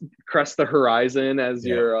just crest the horizon as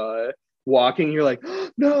you're walking. You're like,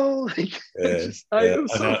 oh, no, like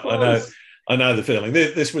I know the feeling.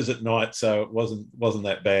 This was at night, so it wasn't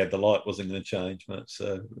that bad. The light wasn't going to change much.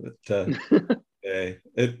 So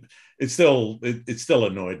it still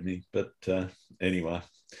annoyed me. But anyway,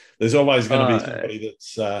 there's always going to be somebody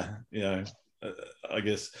that's I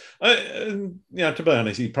guess to be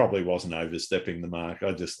honest, he probably wasn't overstepping the mark.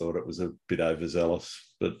 I just thought it was a bit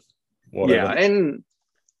overzealous, but whatever. Yeah, and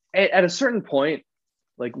at a certain point,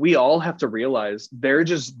 like we all have to realize they're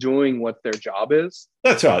just doing what their job is.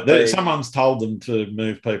 That's right. Someone's told them to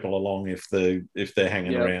move people along if they're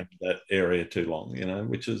hanging around that area too long,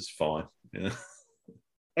 which is fine.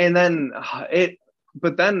 And then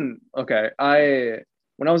when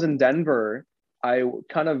I was in Denver, I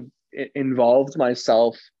kind of involved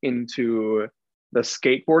myself into the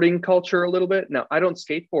skateboarding culture a little bit. Now, I don't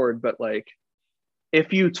skateboard, but like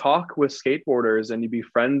if you talk with skateboarders and you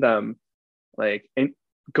befriend them, like, and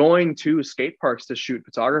going to skate parks to shoot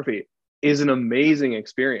photography is an amazing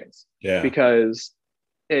experience. Yeah. Because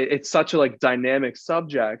it's such a like dynamic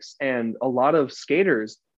subjects, and a lot of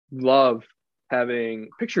skaters love having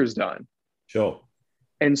pictures done. Sure.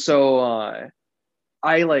 And so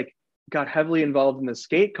I like got heavily involved in the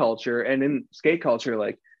skate culture, and in skate culture,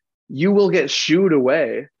 like you will get shooed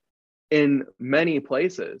away in many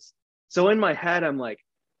places. So in my head, I'm like,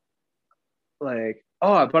 oh,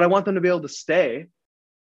 but I want them to be able to stay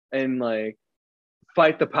and like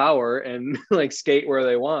fight the power and like skate where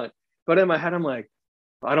they want. But in my head, I'm like,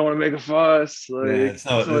 I don't want to make a fuss. Like,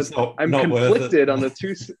 I'm conflicted on the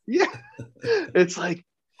two. Yeah. It's like,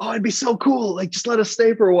 oh, it'd be so cool. Like, just let us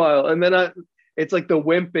stay for a while. And then it's like the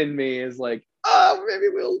wimp in me is like, oh, maybe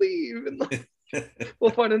we'll leave and like,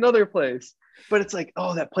 we'll find another place. But it's like,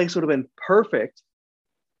 oh, that place would have been perfect.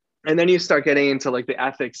 And then you start getting into like the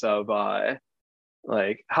ethics of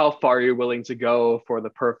like how far you're willing to go for the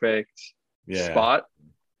perfect spot.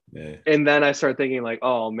 Yeah. And then I start thinking like,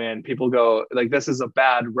 oh man, people go like, this is a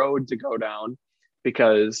bad road to go down,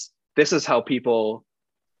 because this is how people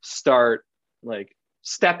start like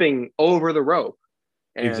stepping over the rope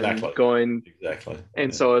and going.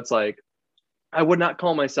 And so it's like, I would not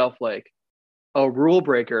call myself like a rule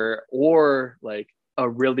breaker or like a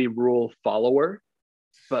really rule follower,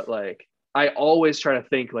 but like I always try to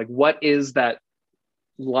think like, what is that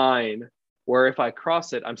line where if I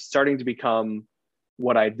cross it, I'm starting to become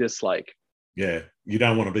what I dislike. Yeah, you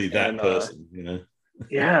don't want to be that person, you know.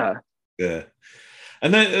 Yeah. Yeah.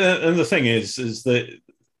 And then and the thing is that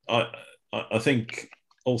I think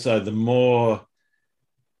also the more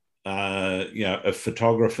you know, a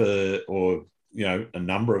photographer or, you know, a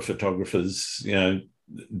number of photographers, you know,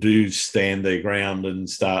 do stand their ground and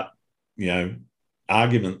start, you know,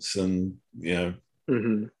 arguments and, you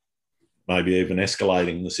know, maybe even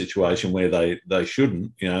escalating the situation where they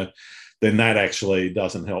shouldn't, you know, then that actually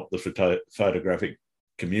doesn't help the photographic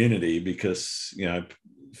community, because, you know,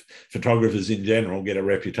 photographers in general get a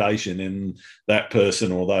reputation in that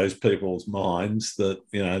person or those people's minds that,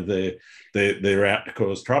 you know, they're out to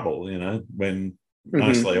cause trouble, you know, when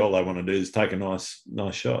mostly all they want to do is take a nice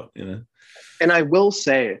shot, you know. And I will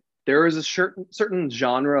say there is a certain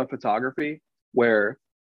genre of photography where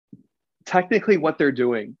technically what they're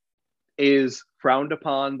doing is frowned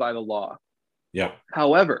upon by the law. Yeah.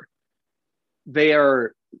 However, they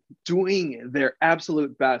are doing their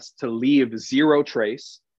absolute best to leave zero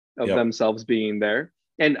trace of themselves being there.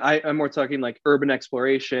 And I'm more talking like urban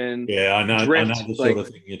exploration. Yeah, I know. Drift, I know the sort of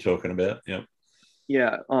thing you're talking about. Yeah.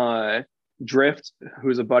 Yeah. Drift,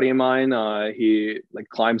 who's a buddy of mine, he like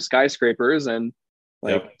climbs skyscrapers and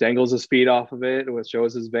like dangles his feet off of it, which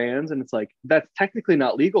shows his Vans. And it's like, that's technically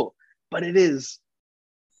not legal, but it is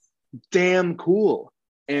damn cool.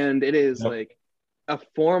 And it is like a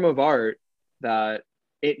form of art that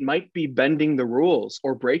it might be bending the rules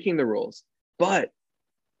or breaking the rules, but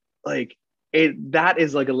like that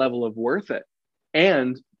is like a level of worth it.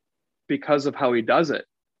 And because of how he does it,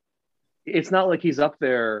 it's not like he's up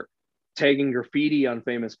there tagging graffiti on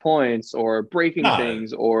famous points or breaking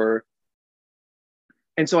things or.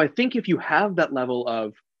 And so I think if you have that level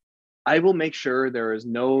of, I will make sure there is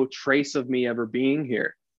no trace of me ever being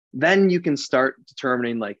here, then you can start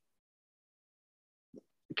determining like,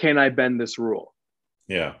 can I bend this rule?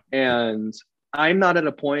 Yeah. And I'm not at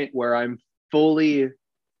a point where I'm fully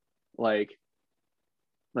like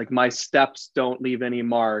my steps don't leave any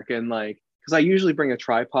mark. And like, because I usually bring a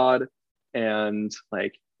tripod, and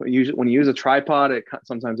like when you use a tripod,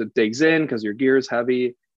 sometimes it digs in because your gear is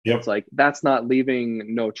heavy. It's like, that's not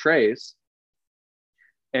leaving no trace.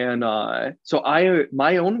 And so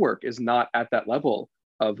my own work is not at that level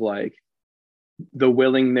of like the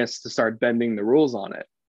willingness to start bending the rules on it.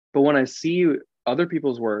 But when I see other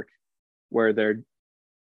people's work where they're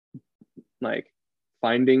like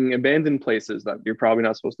finding abandoned places that you're probably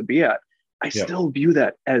not supposed to be at, I still view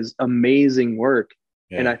that as amazing work.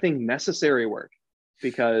 And I think necessary work,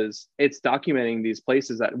 because it's documenting these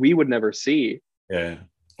places that we would never see. Yeah.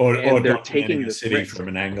 Or they're taking the city from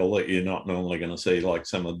an angle that you're not normally going to see, like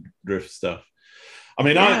some of the drift stuff. I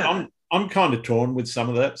mean, I'm kind of torn with some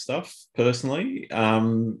of that stuff personally,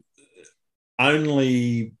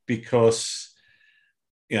 only because,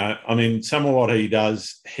 you know, I mean, some of what he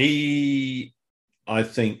does, I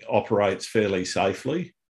think operates fairly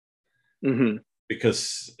safely,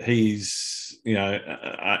 because he's, you know,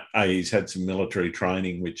 he's had some military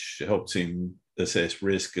training which helps him assess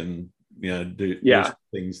risk and, you know, do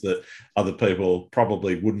things that other people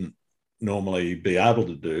probably wouldn't normally be able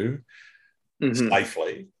to do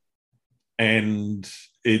safely. And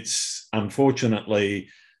it's unfortunately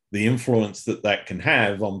the influence that can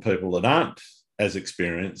have on people that aren't as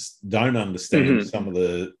experienced, don't understand some of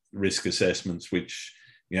the risk assessments which,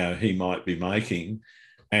 you know, he might be making,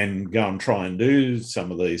 and go and try and do some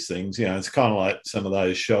of these things. You know, it's kind of like some of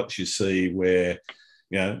those shots you see where,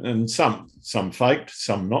 you know, and some faked,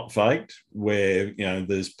 some not faked, where, you know,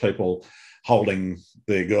 there's people holding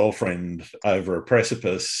their girlfriend over a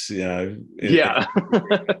precipice, you know,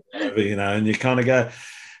 you know, and you kind of go,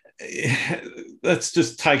 that's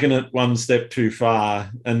just taking it one step too far.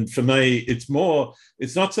 And for me, it's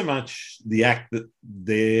not so much the act that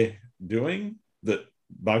they're doing that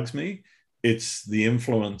bugs me. It's the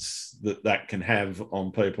influence that can have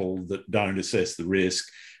on people that don't assess the risk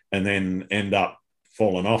and then end up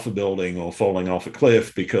fallen off a building or falling off a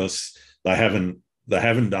cliff because they haven't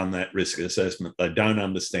done that risk assessment. They don't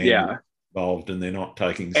understand what's involved, and they're not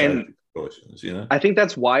taking safety precautions. I think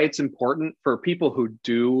that's why it's important for people who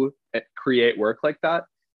do create work like that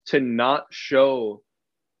to not show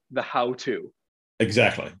the how-to.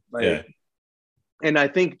 Exactly. And I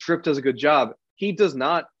think Tripp does a good job. He does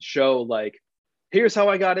not show like, here's how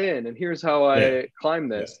I got in and here's how I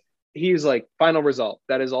climbed this. He's like, final result.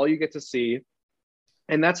 That is all you get to see.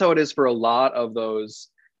 And that's how it is for a lot of those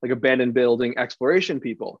like abandoned building exploration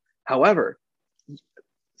people. However,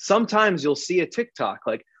 sometimes you'll see a TikTok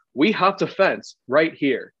like, we hopped a fence right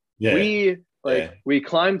here. We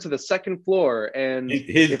climbed to the second floor, and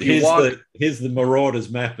here's the Marauders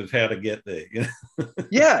map of how to get there.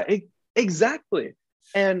 Exactly.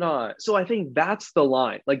 And so I think that's the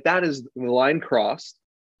line. Like that is the line crossed.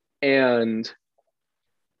 And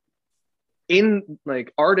in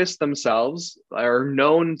like artists themselves are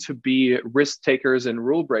known to be risk takers and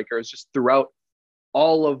rule breakers just throughout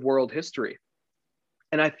all of world history.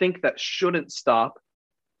 And I think that shouldn't stop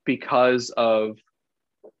because of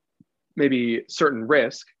maybe certain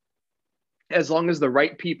risk, as long as the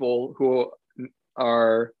right people who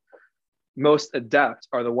are most adept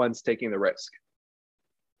are the ones taking the risk.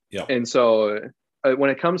 And so when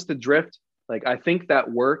it comes to drift, like I think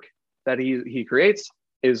that work that he creates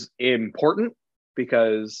is important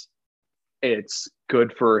because it's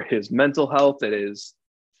good for his mental health. It is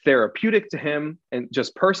therapeutic to him and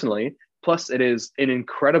just personally. Plus, it is an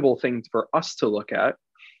incredible thing for us to look at.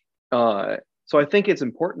 So I think it's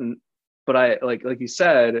important, but I like you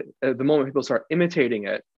said, at the moment people start imitating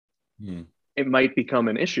it, it might become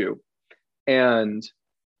an issue. And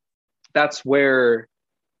that's where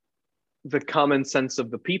the common sense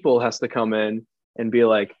of the people has to come in and be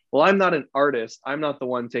like, well, I'm not an artist. I'm not the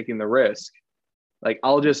one taking the risk. Like,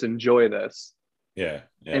 I'll just enjoy this.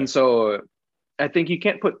 And so I think you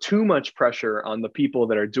can't put too much pressure on the people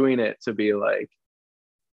that are doing it to be like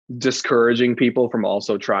discouraging people from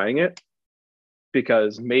also trying it,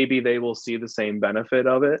 because maybe they will see the same benefit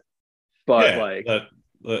of it. But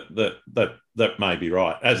that may be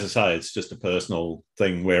right. As I say, it's just a personal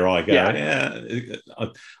thing where I go,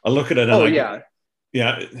 I look at it and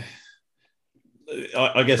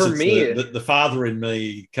I guess for it's me, the father in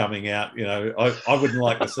me coming out. I wouldn't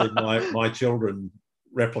like to see my children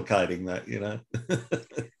replicating that.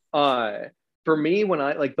 For me, when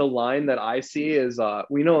I like the line that I see is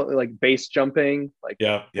we know like base jumping, like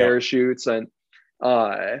parachutes, and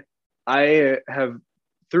I have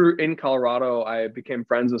in Colorado, I became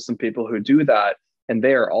friends with some people who do that, and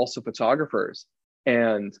they are also photographers,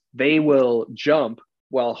 and they will jump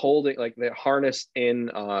while holding like they're harnessed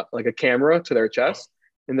in like a camera to their chest,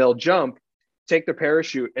 and they'll jump, take their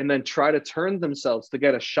parachute, and then try to turn themselves to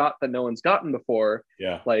get a shot that no one's gotten before.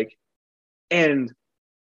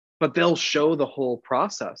 But they'll show the whole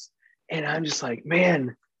process, and I'm just like,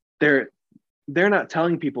 man, they're not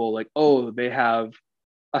telling people like, oh, they have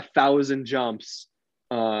 1,000 jumps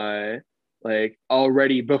like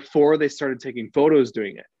already before they started taking photos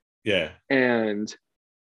doing it. And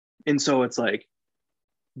so it's like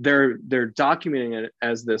they're documenting it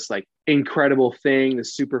as this like incredible thing,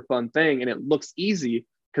 this super fun thing, and it looks easy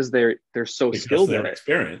because they're so skilled, they're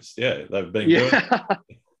experienced. They've been good.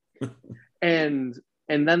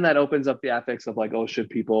 and then that opens up the ethics of like, oh, should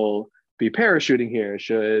people be parachuting here?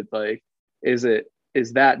 Should like, is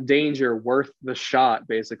that danger worth the shot,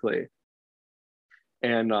 basically?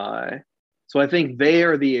 And so I think they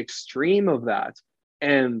are the extreme of that,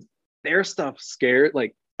 and their stuff scared.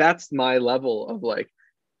 Like that's my level of like,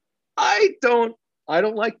 I don't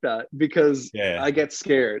like that because I get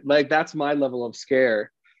scared. Like that's my level of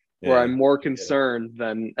scare, where I'm more concerned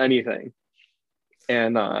than anything.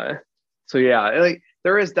 And so like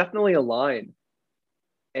there is definitely a line,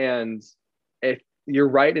 and if you're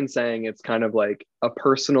right in saying it's kind of like a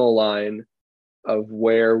personal line of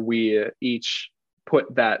where we each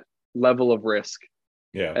put that level of risk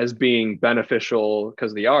as being beneficial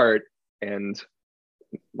because of the art, and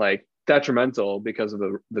like detrimental because of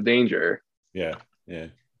the danger.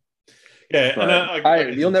 And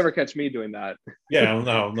you'll never catch me doing that.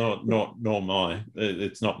 Nor my.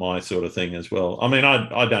 It's not my sort of thing as well. I mean,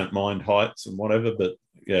 I don't mind heights and whatever, but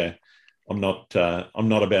I'm not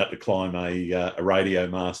about to climb a radio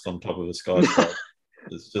mast on top of a skyscraper.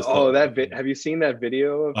 It's just have you seen that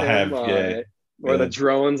video of him? I have, where the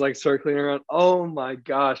drone's like circling around. Oh my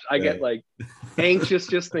gosh, I get like anxious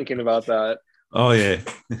just thinking about that. Oh yeah.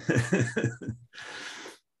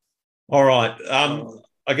 All right.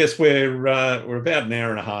 I guess we're about an hour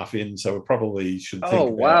and a half in, so we probably should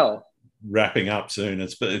think about wrapping up soon.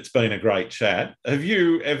 It's been a great chat. Have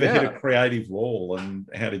you ever hit Yeah. a creative wall, and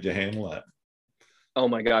how did you handle that? Oh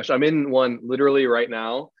my gosh, I'm in one literally right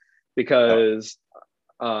now Oh, because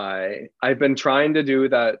I've been trying to do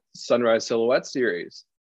that Sunrise Silhouette series,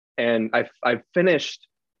 and I've finished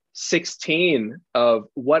 16 of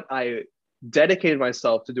what I dedicated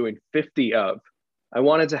myself to doing 50 of. I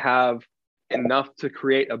wanted to have enough to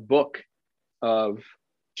create a book of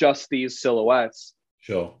just these silhouettes,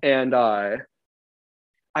 sure. and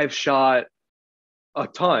I've shot a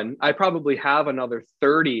ton. I probably have another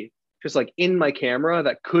 30 just like in my camera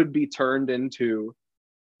that could be turned into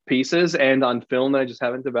pieces and on film that I just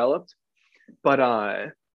haven't developed. But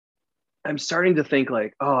I'm starting to think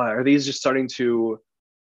like, oh, are these just starting to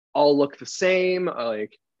all look the same?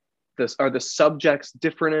 Like this, are the subjects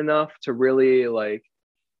different enough to really like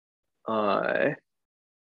uh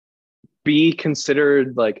be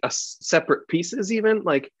considered like a separate pieces even?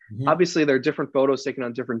 Like Mhm. obviously they're different photos taken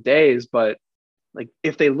on different days, but like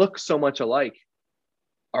if they look so much alike,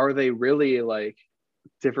 are they really like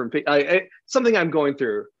different something I'm going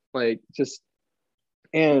through like just,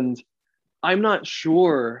 and I'm not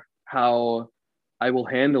sure how I will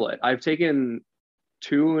handle it. I've taken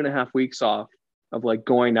 2.5 weeks off of like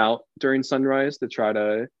going out during sunrise to try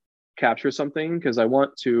to capture something because I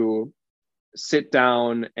want to sit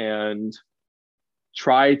down and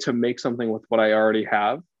try to make something with what I already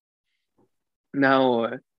have. Now,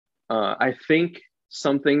 I think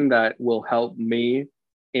something that will help me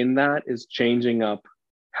in that is changing up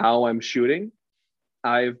how I'm shooting.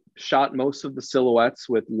 I've shot most of the silhouettes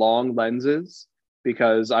with long lenses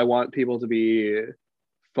because I want people to be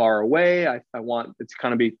far away. I want it to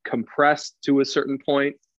kind of be compressed to a certain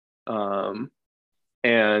point.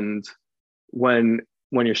 And when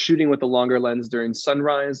you're shooting with the longer lens during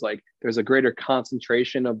sunrise, like there's a greater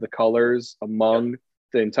concentration of the colors Yep. among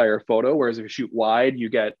the entire photo. Whereas if you shoot wide, you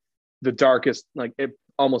get the darkest, like it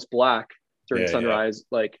almost black during Yeah, yeah. sunrise.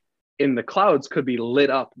 Like in the clouds could be lit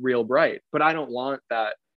up real bright, but I don't want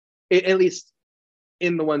that. At least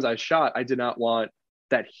in the ones I shot, I did not want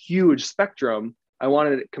that huge spectrum. I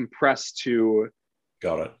wanted it compressed to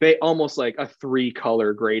Got it. almost like a 3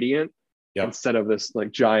 color gradient Yep. instead of this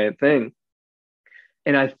like giant thing.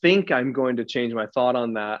 And I think I'm going to change my thought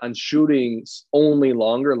on that on shooting only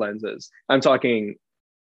longer lenses. I'm talking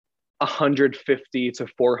 150 to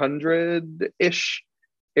 400 ish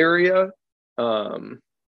area. Um,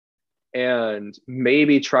 and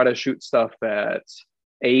maybe try to shoot stuff at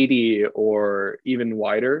 80 or even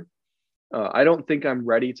wider. I don't think I'm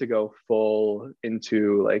ready to go full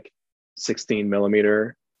into like 16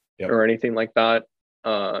 millimeter Yep. or anything like that.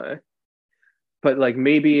 Uh, but like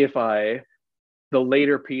maybe if the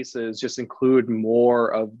later pieces just include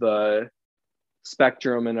more of the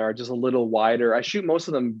spectrum and are just a little wider. I shoot most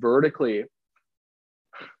of them vertically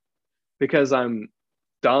because I'm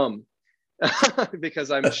dumb,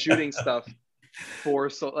 because I'm shooting stuff for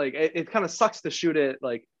so like it kind of sucks to shoot it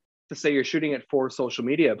like to say you're shooting it for social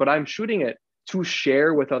media, but I'm shooting it to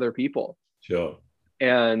share with other people. Sure.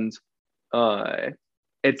 And uh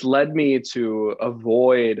it's led me to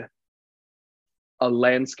avoid a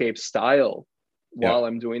landscape style while Yep.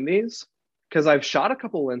 I'm doing these because I've shot a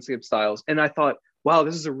couple landscape styles and I thought, wow,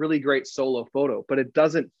 this is a really great solo photo, but it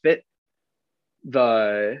doesn't fit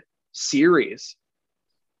the series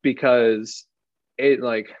because it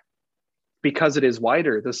like because it is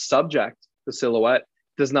wider, the subject, the silhouette,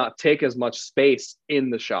 does not take as much space in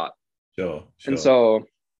the shot. Sure. And Sure. so,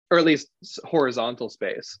 or at least horizontal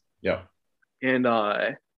space. Yep. And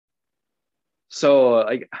so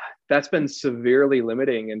like that's been severely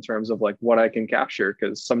limiting in terms of like what I can capture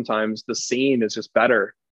because sometimes the scene is just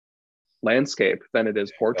better landscape than it is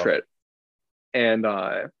Got portrait. And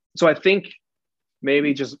so I think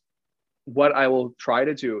maybe just what I will try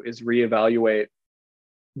to do is reevaluate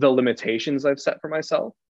the limitations I've set for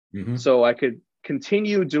myself it. Mm-hmm. so I could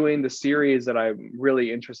continue doing the series that I'm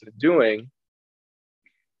really interested in doing,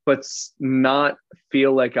 but not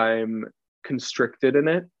feel like I'm constricted in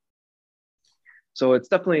it. So it's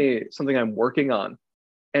definitely something I'm working on.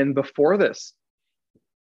 And before this,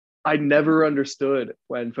 I never understood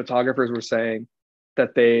when photographers were saying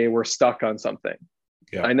that they were stuck on something.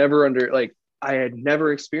 I Yep. never like I had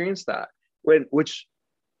never experienced that. Which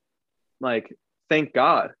like thank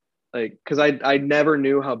God. Like because I never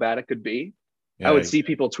knew how bad it could be. I Yeah. would see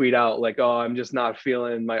people tweet out like, "Oh, I'm just not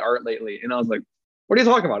feeling my art lately," and I was like, "What are you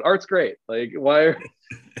talking about? Art's great. Like, why?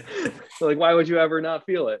 Like, why would you ever not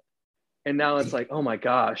feel it?" And now it's like, oh my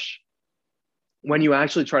gosh, when you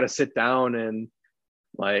actually try to sit down and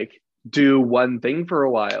like do one thing for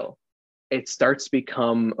a while, it starts to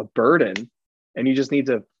become a burden, and you just need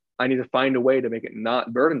to, I need to find a way to make it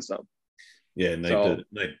not burdensome. Yeah,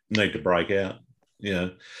 need to break out. Yeah.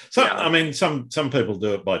 So yeah, I mean, some people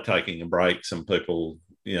do it by taking a break. Some people,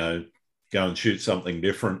 go and shoot something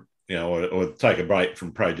different, or take a break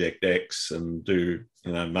from project X and do,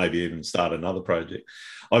 maybe even start another project.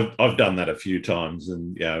 I've done that a few times,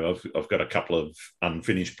 and I've got a couple of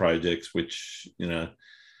unfinished projects which I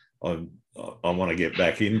want to get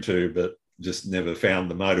back into, but just never found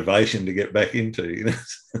the motivation to get back into.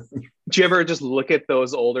 Do you ever just look at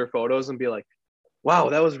those older photos and be like, wow,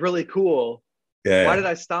 that was really cool. Yeah. Why did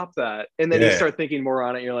I stop that? And then you Yeah. start thinking more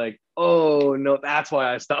on it. You're like, oh no, that's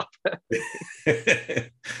why I stopped.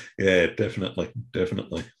 Yeah, definitely.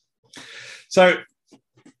 So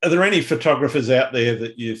are there any photographers out there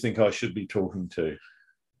that you think I should be talking to?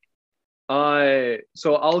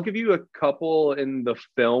 So I'll give you a couple in the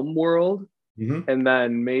film world, and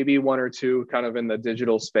then maybe one or two kind of in the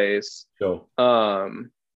digital space. Sure.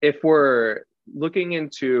 If we're looking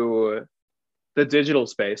into the digital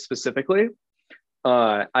space specifically,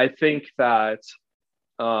 I think that,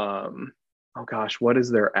 oh gosh, what is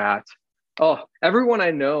their at? Oh, everyone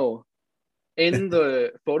I know in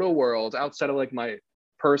the photo world outside of like my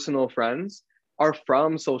personal friends are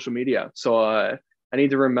from social media. So I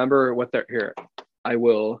need to remember what they're here. I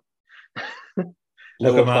will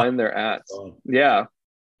find their ads. Oh. Yeah.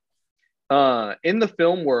 In the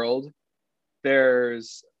film world,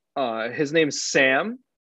 there's his name's Sam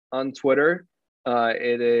on Twitter.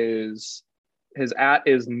 His at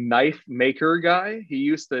is Knife Maker Guy. He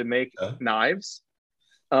used to make knives.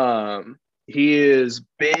 He is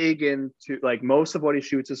big into, like, most of what he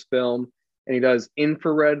shoots is film, and he does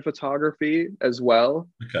infrared photography as well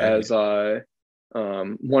as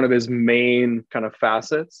one of his main kind of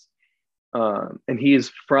facets. And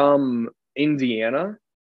he's from Indiana,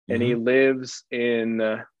 and he lives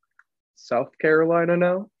in South Carolina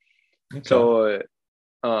now. Okay. So,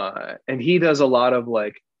 and he does a lot of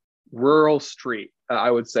like rural street.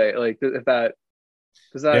 I would say, like, if that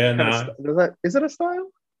does that is it a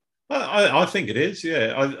style? I think it is.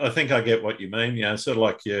 Yeah, I think I get what you mean. Yeah, sort of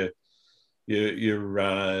like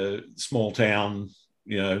your small town.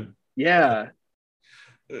 Yeah.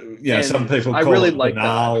 Some people I call really it like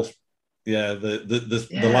banal. That. Yeah,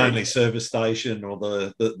 the lonely service station, or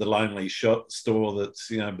the lonely shop store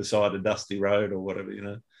that's beside a dusty road or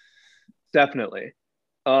whatever. Definitely.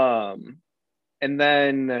 And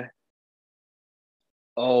then,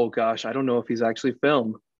 oh gosh, I don't know if he's actually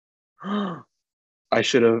filmed. I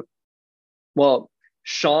should have. Well,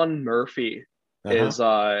 Sean Murphy is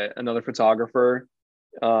another photographer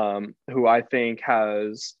who I think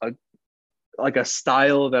has a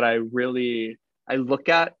style that I look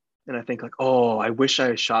at and I think like, oh, I wish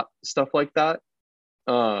I shot stuff like that.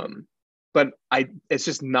 But it's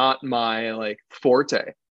just not my like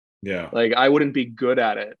forte. Yeah. Like I wouldn't be good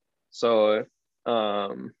at it. So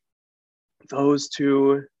those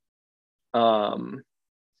two,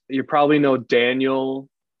 you probably know Daniel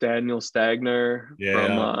Stagner.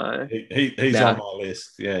 Yeah, he's on my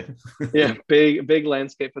list. Yeah. Yeah, big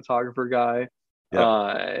landscape photographer guy.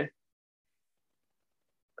 Yep.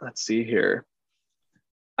 Let's see here.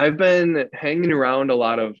 I've been hanging around a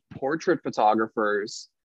lot of portrait photographers.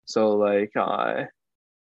 So like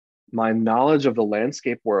my knowledge of the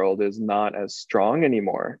landscape world is not as strong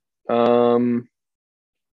anymore. Do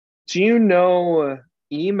you know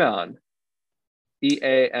Eamon?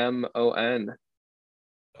 Eamon?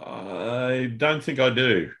 I don't think I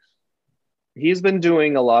do. He's been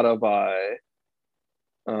doing a lot of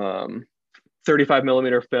 35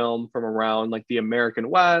 millimeter film from around like the American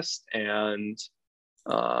West and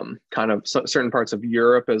kind of certain parts of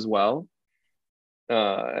Europe as well.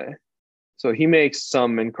 So he makes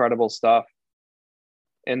some incredible stuff.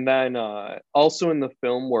 And then also in the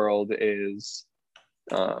film world is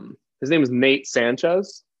his name is Nate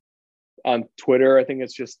Sanchez. On Twitter, I think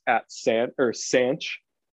it's just at Sanch.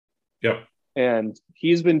 Yep. And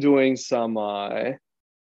he's been doing some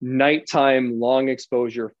nighttime long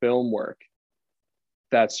exposure film work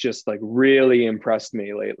that's just like really impressed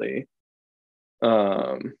me lately.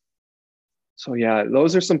 So yeah,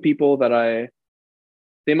 those are some people that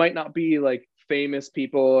they might not be like famous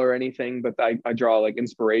people or anything, but I draw like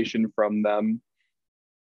inspiration from them.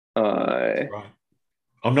 Right.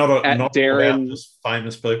 I'm not Darren, about just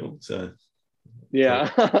famous people, so yeah.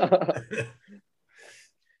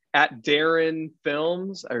 At Darren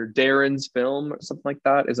Films or Darren's Film or something like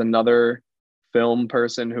that is another film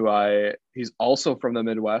person who he's also from the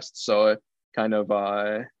Midwest. So kind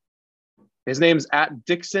of, his name's at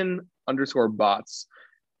Dixon_bots.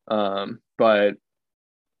 But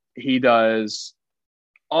he does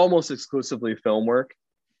almost exclusively film work.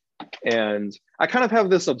 And I kind of have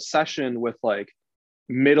this obsession with like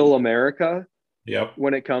middle America Yep.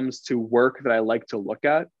 when it comes to work that I like to look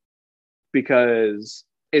at, because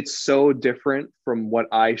it's so different from what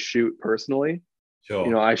I shoot personally.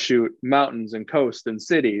 Sure. I shoot mountains and coast and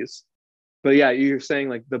cities. But yeah, you're saying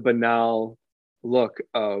like the banal look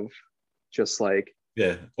of just like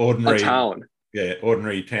Yeah. a town.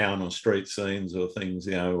 Ordinary town or street scenes or things,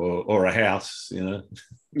 or a house,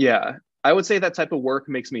 Yeah. I would say that type of work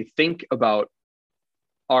makes me think about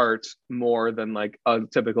art more than like a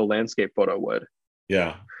typical landscape photo would.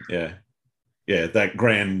 Yeah. Yeah. Yeah. That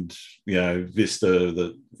grand, vista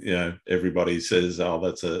that, everybody says, oh,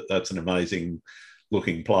 that's an amazing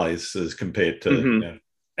looking place as compared to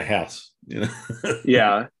a house,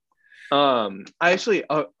 Yeah. I actually,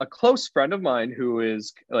 a close friend of mine who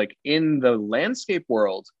is like in the landscape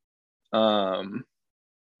world, let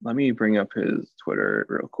me bring up his Twitter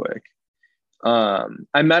real quick.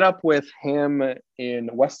 I met up with him in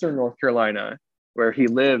Western North Carolina where he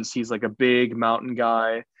lives. He's like a big mountain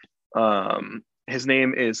guy. His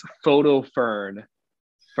name is Photo Fern.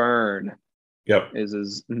 Fern Yep. is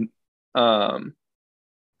his,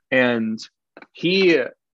 and he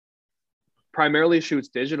primarily shoots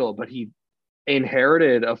digital, but he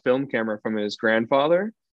inherited a film camera from his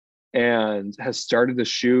grandfather and has started to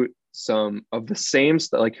shoot some of the same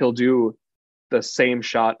stuff. Like he'll do the same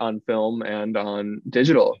shot on film and on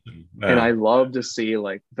digital. Wow. And I love to see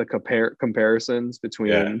like the comparisons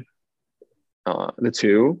between the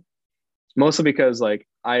two, mostly because like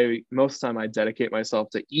most of the time I dedicate myself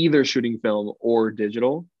to either shooting film or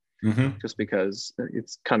digital, just because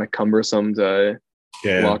it's kind of cumbersome to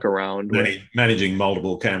walk around. Managing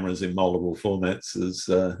multiple cameras in multiple formats is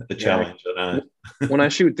a challenge. I know. When I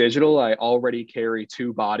shoot digital, I already carry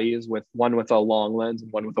two bodies, with one with a long lens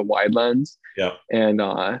and one with a wide lens. Yeah. And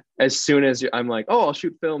as soon as I'm like, oh, I'll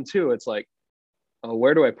shoot film too, it's like, oh,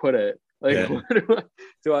 where do I put it? Like, where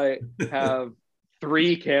do I have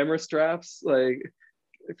 3 camera straps, like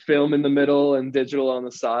film in the middle and digital on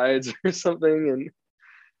the sides or something?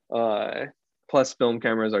 And plus film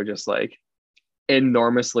cameras are just like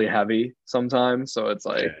enormously heavy sometimes, so it's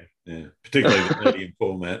like particularly the medium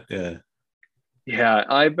format.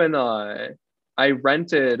 I've been I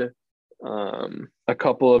rented a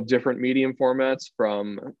couple of different medium formats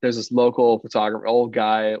from, there's this local photographer, old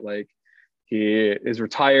guy, like he is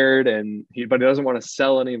retired but he doesn't want to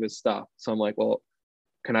sell any of his stuff, so I'm like, well,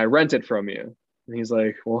 can I rent it from you? And he's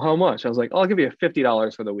like, well, how much? I was like, I'll give you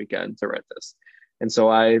 $50 for the weekend to rent this. And so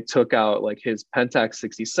I took out like his Pentax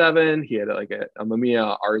 67. He had like a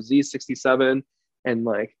Mamiya RZ 67. And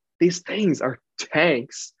like these things are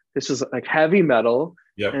tanks. It's just like heavy metal.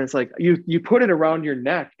 Yep. And it's like you put it around your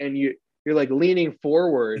neck and you're like leaning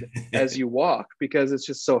forward as you walk because it's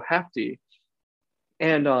just so hefty.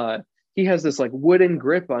 And he has this like wooden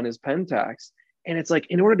grip on his Pentax. And it's like,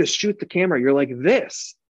 in order to shoot the camera, you're like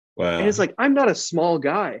this. Wow. And it's like, I'm not a small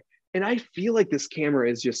guy. And I feel like this camera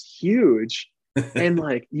is just huge. And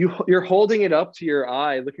like you're holding it up to your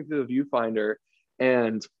eye, looking through the viewfinder,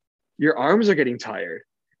 and your arms are getting tired.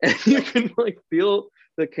 And you can like feel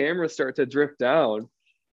the camera start to drift down.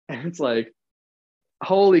 And it's like,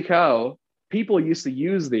 holy cow, people used to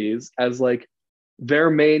use these as like their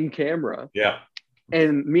main camera. Yeah.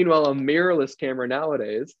 And meanwhile, a mirrorless camera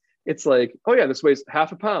nowadays, it's like, oh yeah, this weighs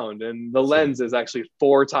half a pound, and the lens is actually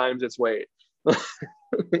 4 times its weight.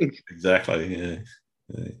 Exactly. Yeah.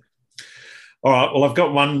 All right. Well, I've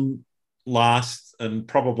got one last, and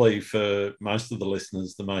probably for most of the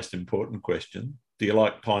listeners, the most important question. Do you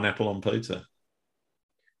like pineapple on pizza?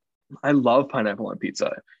 I love pineapple on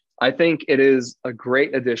pizza. I think it is a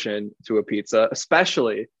great addition to a pizza,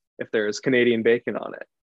 especially if there's Canadian bacon on it.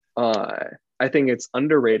 I think it's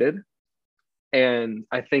underrated. And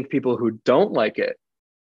I think people who don't like it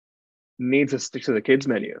need to stick to the kids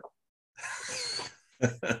menu.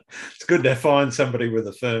 It's good to find somebody with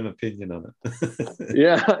a firm opinion on it.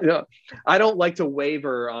 Yeah. I don't like to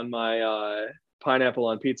waver on my pineapple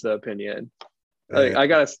on pizza opinion. I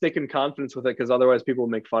got to stick in confidence with it because otherwise people will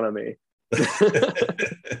make fun of me.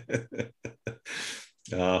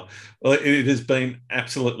 Well, it has been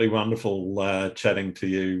absolutely wonderful chatting to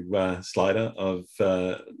you, Slater.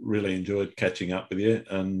 I've really enjoyed catching up with you,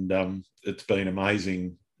 and it's been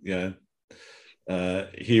amazing, hearing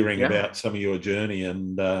about some of your journey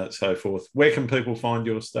and so forth. Where can people find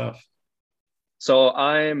your stuff? So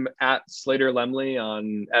I'm at Slater Lemley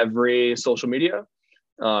on every social media.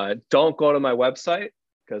 Don't go to my website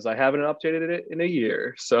because I haven't updated it in a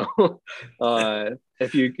year. So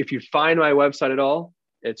if you find my website at all,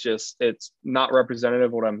 it's not representative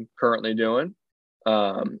of what I'm currently doing.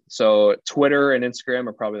 So Twitter and Instagram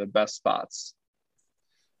are probably the best spots.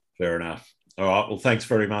 Fair enough. All right. Well, thanks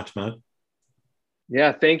very much, mate.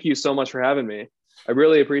 Yeah, thank you so much for having me. I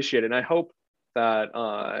really appreciate it. And I hope that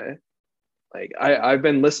I've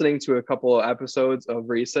been listening to a couple of episodes of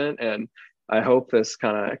recent, and I hope this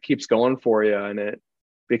kind of keeps going for you and it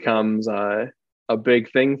becomes a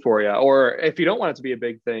big thing for you. Or if you don't want it to be a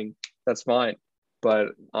big thing, that's fine. But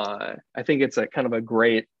I think it's a kind of a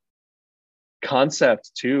great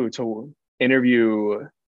concept too, to interview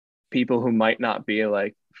people who might not be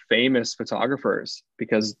like famous photographers,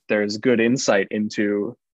 because there's good insight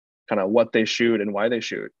into kind of what they shoot and why they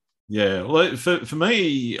shoot. Yeah, well, for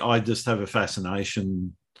me, I just have a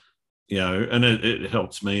fascination, and it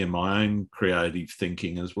helps me in my own creative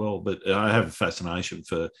thinking as well. But I have a fascination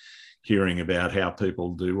for hearing about how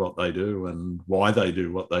people do what they do and why they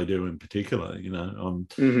do what they do in particular.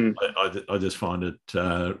 Mm-hmm. I just find it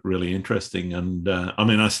really interesting. And I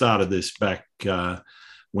mean, I started this back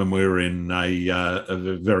when we were in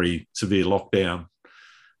a very severe lockdown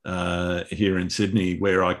here in Sydney,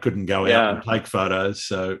 where I couldn't go out and take photos.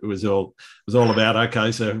 So it was all about,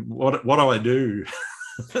 okay, so what do I do?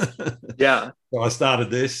 Yeah. So I started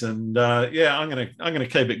this, and I'm gonna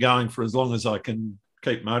keep it going for as long as I can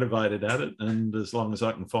keep motivated at it, and as long as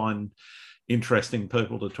I can find interesting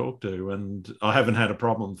people to talk to. And I haven't had a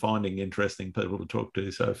problem finding interesting people to talk to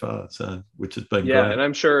so far, so which has been great. And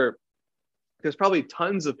I'm sure there's probably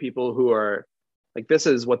tons of people who are like, this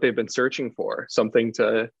is what they've been searching for, something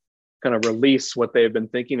to kind of release what they've been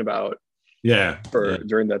thinking about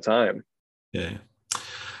during that time. Yeah.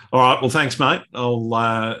 All right. Well, thanks, mate.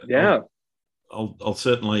 I'll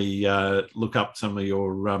certainly look up some of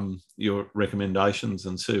your recommendations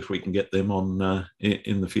and see if we can get them on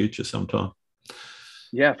in the future sometime.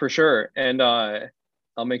 Yeah, for sure. And I'll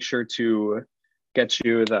make sure to get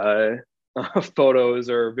you the photos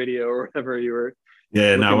or video or whatever you were.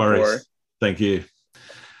 Yeah, no worries. Thank you.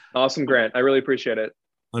 Awesome, Grant. I really appreciate it.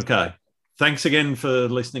 Okay. Thanks again for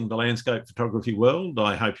listening to Landscape Photography World.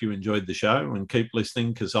 I hope you enjoyed the show, and keep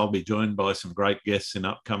listening, because I'll be joined by some great guests in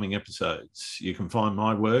upcoming episodes. You can find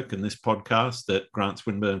my work and this podcast at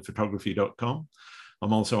grantswinburnphotography.com.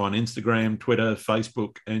 I'm also on Instagram, Twitter,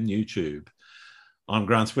 Facebook, and YouTube. I'm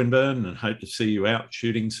Grant Swinburne, and hope to see you out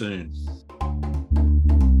shooting soon.